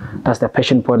have. That's the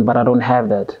passion point, but I don't have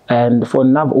that. And for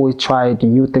now, I've always tried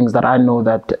new things that I know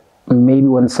that maybe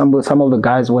when some of the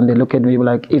guys, when they look at me,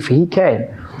 like, if he can,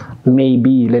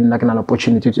 maybe letting like an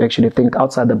opportunity to actually think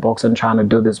outside the box and trying to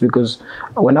do this. Because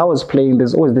when I was playing,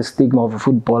 there's always this stigma of a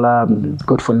footballer,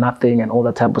 good for nothing and all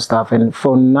that type of stuff. And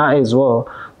for now as well,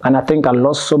 and I think I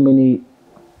lost so many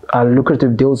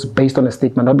lucrative deals based on a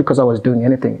stigma, not because I was doing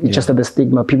anything. It's just that the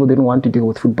stigma, people didn't want to deal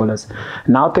with footballers.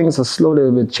 Now things are slowly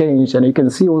a bit changed, and you can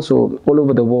see also all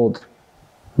over the world,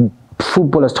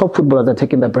 footballers, top footballers are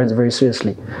taking their brands very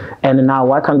seriously. And now,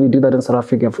 why can't we do that in South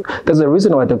Africa? There's a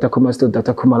reason why Dr. Kumar is still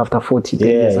Dr. Kumar after 40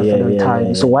 years after the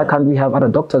time. So why can't we have other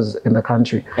doctors in the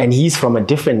country? And he's from a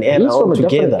different era altogether. He's from a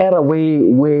different era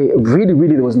where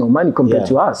really there was no money compared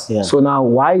to us. So now,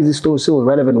 why is he still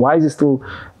relevant? Why is he still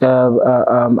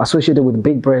associated with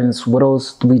big brands? What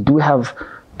else do we do have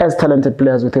as talented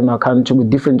players within our country with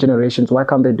different generations? Why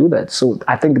can't they do that? So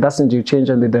I think that's in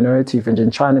changing the narrative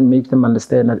and trying to make them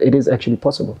understand that it is actually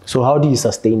possible. So how do you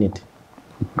sustain it?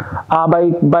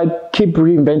 By keep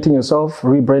reinventing yourself,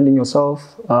 rebranding yourself,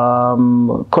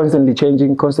 constantly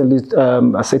changing, constantly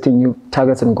setting new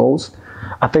targets and goals.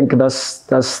 I think that's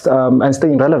and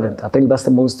staying relevant. I think that's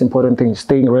the most important thing.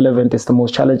 Staying relevant is the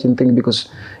most challenging thing, because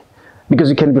because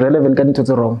you can be relevant getting to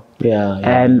the wrong. Yeah.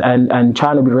 And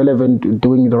trying to be relevant,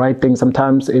 doing the right thing.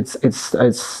 Sometimes it's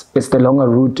the longer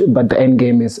route, but the end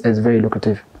game is very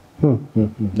lucrative.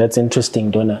 That's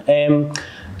interesting, Donna.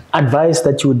 Advice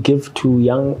that you would give to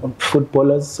young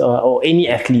footballers or any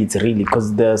athletes, really,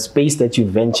 because the space that you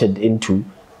ventured into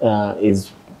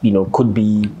is, could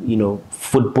be,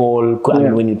 football. I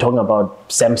mean, when you're talking about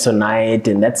Samsonite,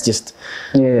 and that's just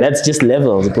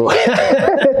levels, bro.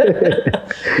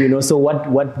 So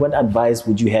what advice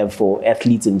would you have for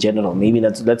athletes in general? Maybe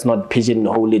let's not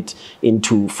pigeonhole it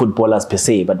into footballers per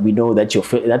se, but we know that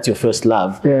that's your first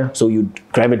love. Yeah. So you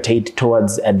gravitate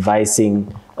towards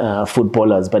advising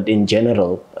footballers, but in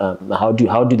general, how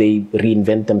do they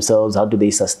reinvent themselves? How do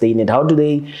they sustain it? How do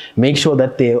they make sure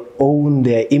that they own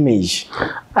their image?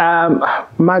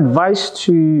 My advice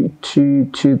to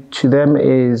them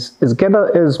is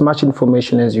gather as much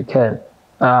information as you can.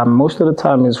 Most of the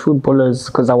time is footballers,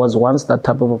 because I was once that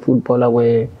type of a footballer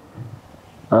where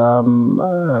I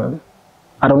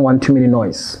don't want too many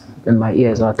noise in my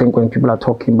ears. I think when people are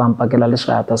talking,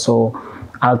 so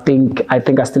I think I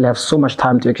still have so much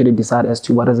time to actually decide as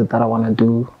to what is it that I want to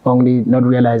do, only not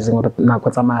realizing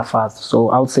what's my fast. So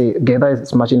I would say gather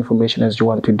as much information as you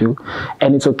want to do,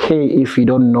 and it's okay if you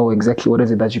don't know exactly what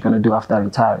is it that you're going to do after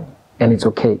retiring, and it's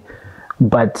okay.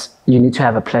 But you need to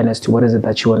have a plan as to what is it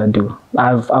that you want to do.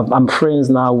 I'm friends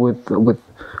now with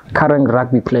current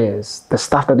rugby players. The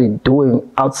stuff that they're doing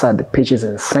outside the pitch is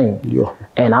insane. Yeah.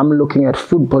 And I'm looking at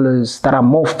footballers that are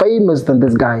more famous than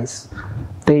these guys.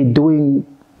 They're doing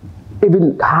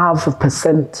even half a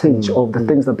percentage of the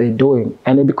things that they're doing.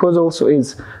 And because also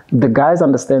is the guys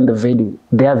understand the value,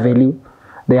 their value.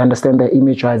 They understand their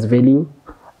image rights value.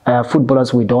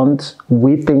 Footballers, we don't.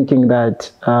 We're thinking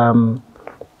that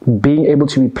being able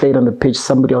to be played on the pitch,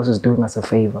 somebody else is doing us a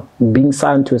favor. Being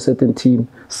signed to a certain team,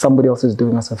 somebody else is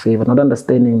doing us a favor. Not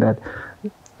understanding that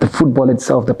the football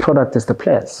itself, the product is the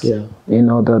players. Yeah.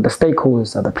 The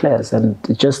stakeholders are the players. And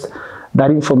it's just that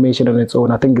information on its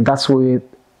own, I think that's where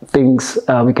things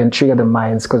we can trigger the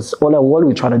minds, because all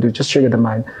we're trying to do is just trigger the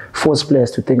mind, force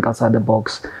players to think outside the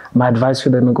box. My advice for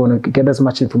them is going to get as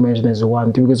much information as you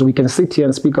want, because we can sit here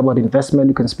and speak about investment,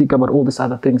 we can speak about all these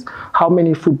other things. How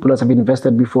many footballers have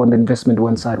invested before and the investment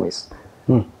went sideways?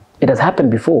 It has happened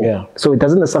before. Yeah. So it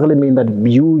doesn't necessarily mean that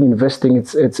you investing,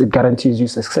 it guarantees you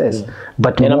success.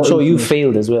 Yeah. And I'm sure you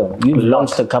failed as well. You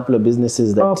launched a couple of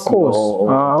businesses that,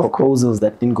 or proposals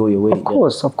that didn't go your way. Of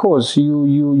course.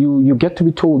 You get to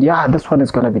be told, yeah, this one is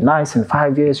going to be nice in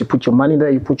 5 years. You put your money there,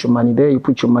 you put your money there, you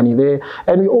put your money there.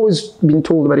 And we've always been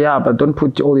told, but don't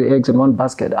put all your eggs in one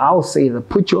basket. I'll say that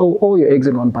put all your eggs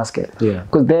in one basket. Yeah.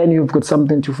 Because then you've got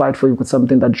something to fight for, you've got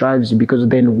something that drives you. Because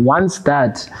then once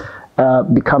that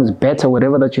becomes better,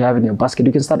 whatever that you have in your basket,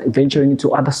 you can start venturing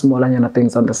into other smaller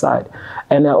things on the side.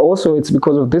 And also it's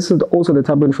because of this is also the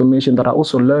type of information that I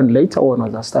also learned later on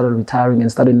as I started retiring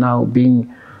and started now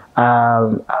being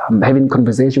having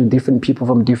conversation with different people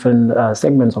from different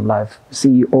segments of life,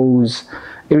 CEOs,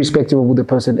 irrespective of who the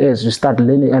person is. You start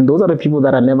learning, and those are the people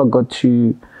that I never got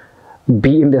to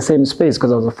be in the same space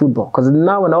because I was a footballer. Because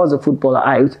now when I was a footballer,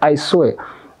 I saw it.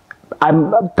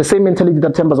 I'm the same mentality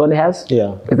that Tembazwane has.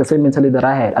 Yeah, it's the same mentality that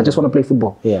I had. I just want to play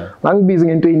football. Yeah, I'm busy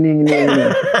into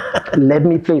let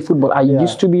me play football. I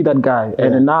used to be that guy,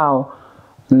 and now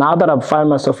that I find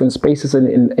myself in spaces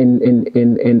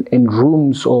in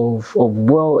rooms of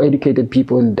well-educated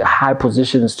people in high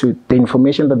positions, to the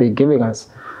information that they're giving us,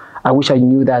 I wish I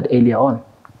knew that earlier on.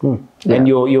 Yeah. And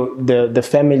the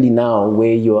family now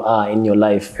where you are in your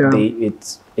life,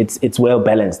 it's well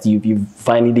balanced. You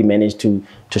finally managed to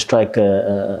strike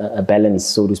a balance,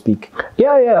 so to speak.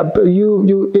 Yeah. But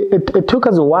it took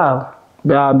us a while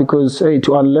because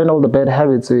to unlearn all the bad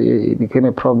habits, it became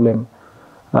a problem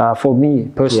for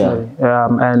me personally.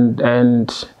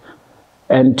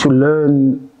 And to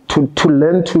learn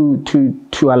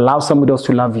to allow somebody else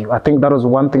to love you. I think that was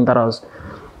one thing that I was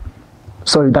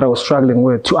struggling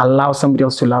with, to allow somebody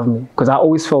else to love me, because I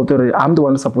always felt that I'm the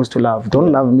one supposed to love.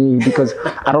 Don't love me, because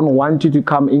I don't want you to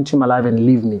come into my life and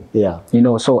leave me. Yeah,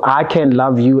 so I can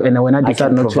love you, and when I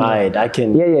decide not to love,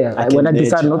 when I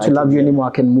decide not to love you anymore, I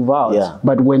can move out. Yeah.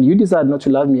 But when you decide not to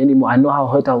love me anymore, I know how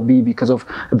hurt I'll be, because of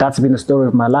that's been the story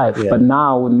of my life. Yeah. But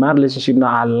now in my relationship, now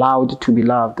I'm allowed to be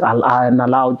loved. I'm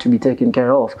allowed to be taken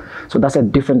care of. So that's a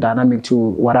different dynamic to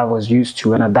what I was used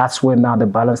to, and that's when now the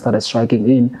balance started striking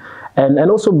in. And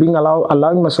also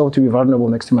allowing myself to be vulnerable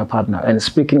next to my partner and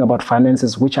speaking about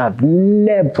finances, which I've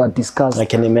never discussed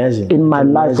in my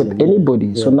life with anybody.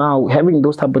 Yeah. So now having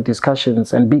those type of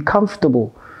discussions and be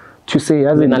comfortable to say,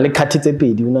 as in,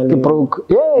 broke.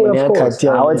 Yeah, of course.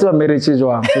 I want to marriage.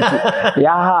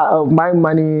 Yeah, my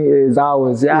money is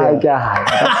ours. That's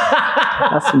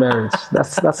marriage.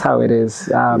 That's how it is.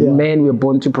 Men, we're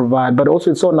born to provide, but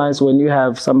also it's so nice when you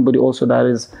have somebody also that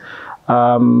is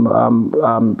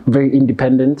very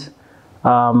independent,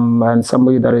 and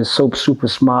somebody that is so super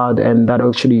smart, and that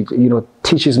actually, you know,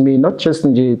 teaches me not just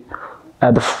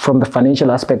from the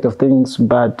financial aspect of things,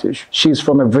 but she's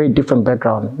from a very different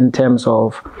background in terms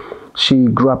of she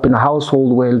grew up in a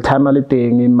household where Tamale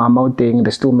thing, in Mama thing,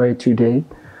 they're still married today.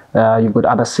 You've got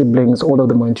other siblings, all of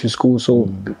them went to school, so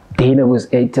dinner was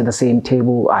ate at the same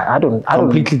table. I don't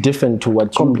completely different to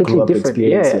what you grew up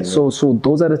experiencing. Yeah, so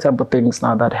those are the type of things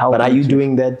now that help. But are you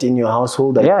doing that in your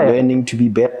household? Learning to be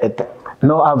better at that?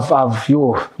 No, I've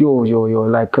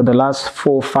like the last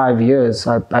 4 or 5 years,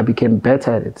 I became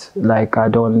better at it. Like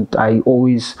after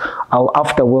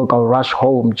work, I'll rush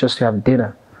home just to have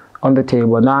dinner on the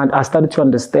table. Now I started to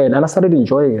understand, and I started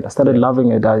enjoying it. I started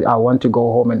loving it. I want to go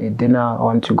home and eat dinner. I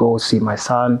want to go see my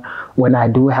son when I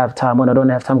do have time, when I don't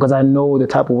have time, because I know the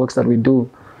type of works that we do.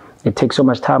 It takes so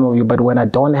much time of you, but when I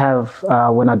don't have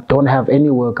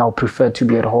any work, I'll prefer to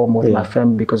be at home with my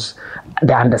family, because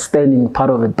the understanding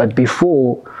part of it. But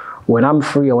before, when I'm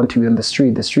free, I want to be on the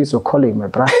street. The streets are calling, my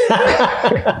brother.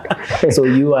 So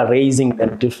you are raising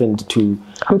them different to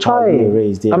I'm trying. How you were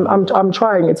raised. Yeah. I'm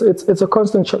trying. It's a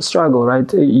constant struggle,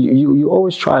 right? You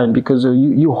always trying, because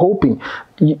you hoping.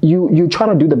 You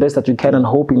trying to do the best that you can and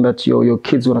hoping that your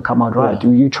kids gonna come out right.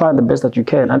 You trying the best that you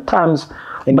can. At times.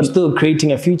 And you're still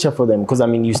creating a future for them, because I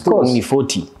mean, you're still only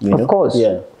 40. You know? Of course.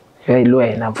 Yeah. Hey,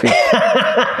 I'm free.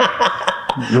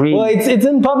 Well, it's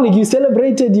in public. You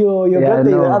celebrated your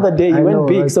birthday the other day. You went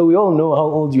big, right? So we all know how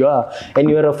old you are, and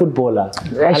you're a footballer.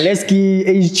 Unless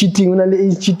age cheating,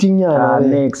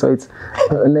 next. So it's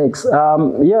next.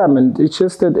 Yeah, man. It's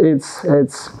just that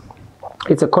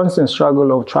it's a constant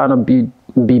struggle of trying to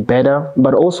be better,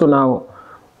 but also now,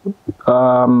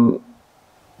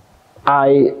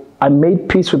 I made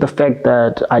peace with the fact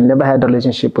that I never had a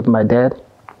relationship with my dad.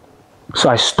 So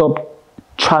I stopped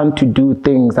trying to do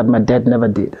things that my dad never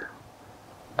did.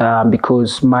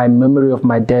 Because my memory of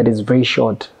my dad is very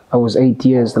short. I was 8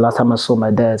 years the last time I saw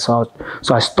my dad. So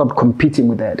I stopped competing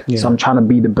with that. Yeah. So I'm trying to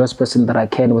be the best person that I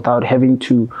can without having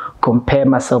to compare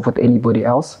myself with anybody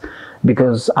else.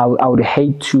 Because I would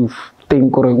hate to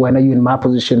think, or when are you in my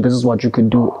position, this is what you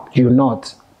could do. You're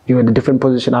not. You're in a different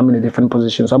position, I'm in a different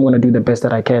position. So I'm going to do the best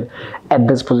that I can at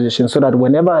this position, so that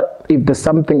if there's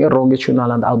something wrong at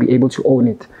Junaland, I'll be able to own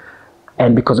it.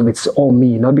 And because of it's all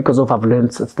me, not because of I've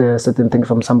learned certain things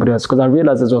from somebody else. Because I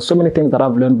realized there's so many things that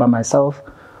I've learned by myself,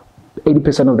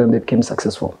 80% of them, they became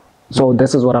successful. So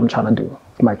this is what I'm trying to do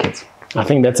with my kids. I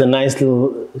think that's a nice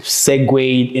little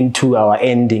segue into our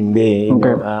ending there. You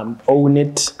know, own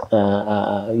it,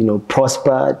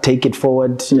 prosper, take it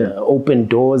forward, open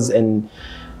doors, and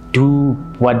do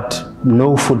what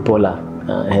no footballer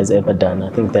has ever done. I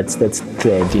think that's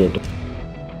the idea.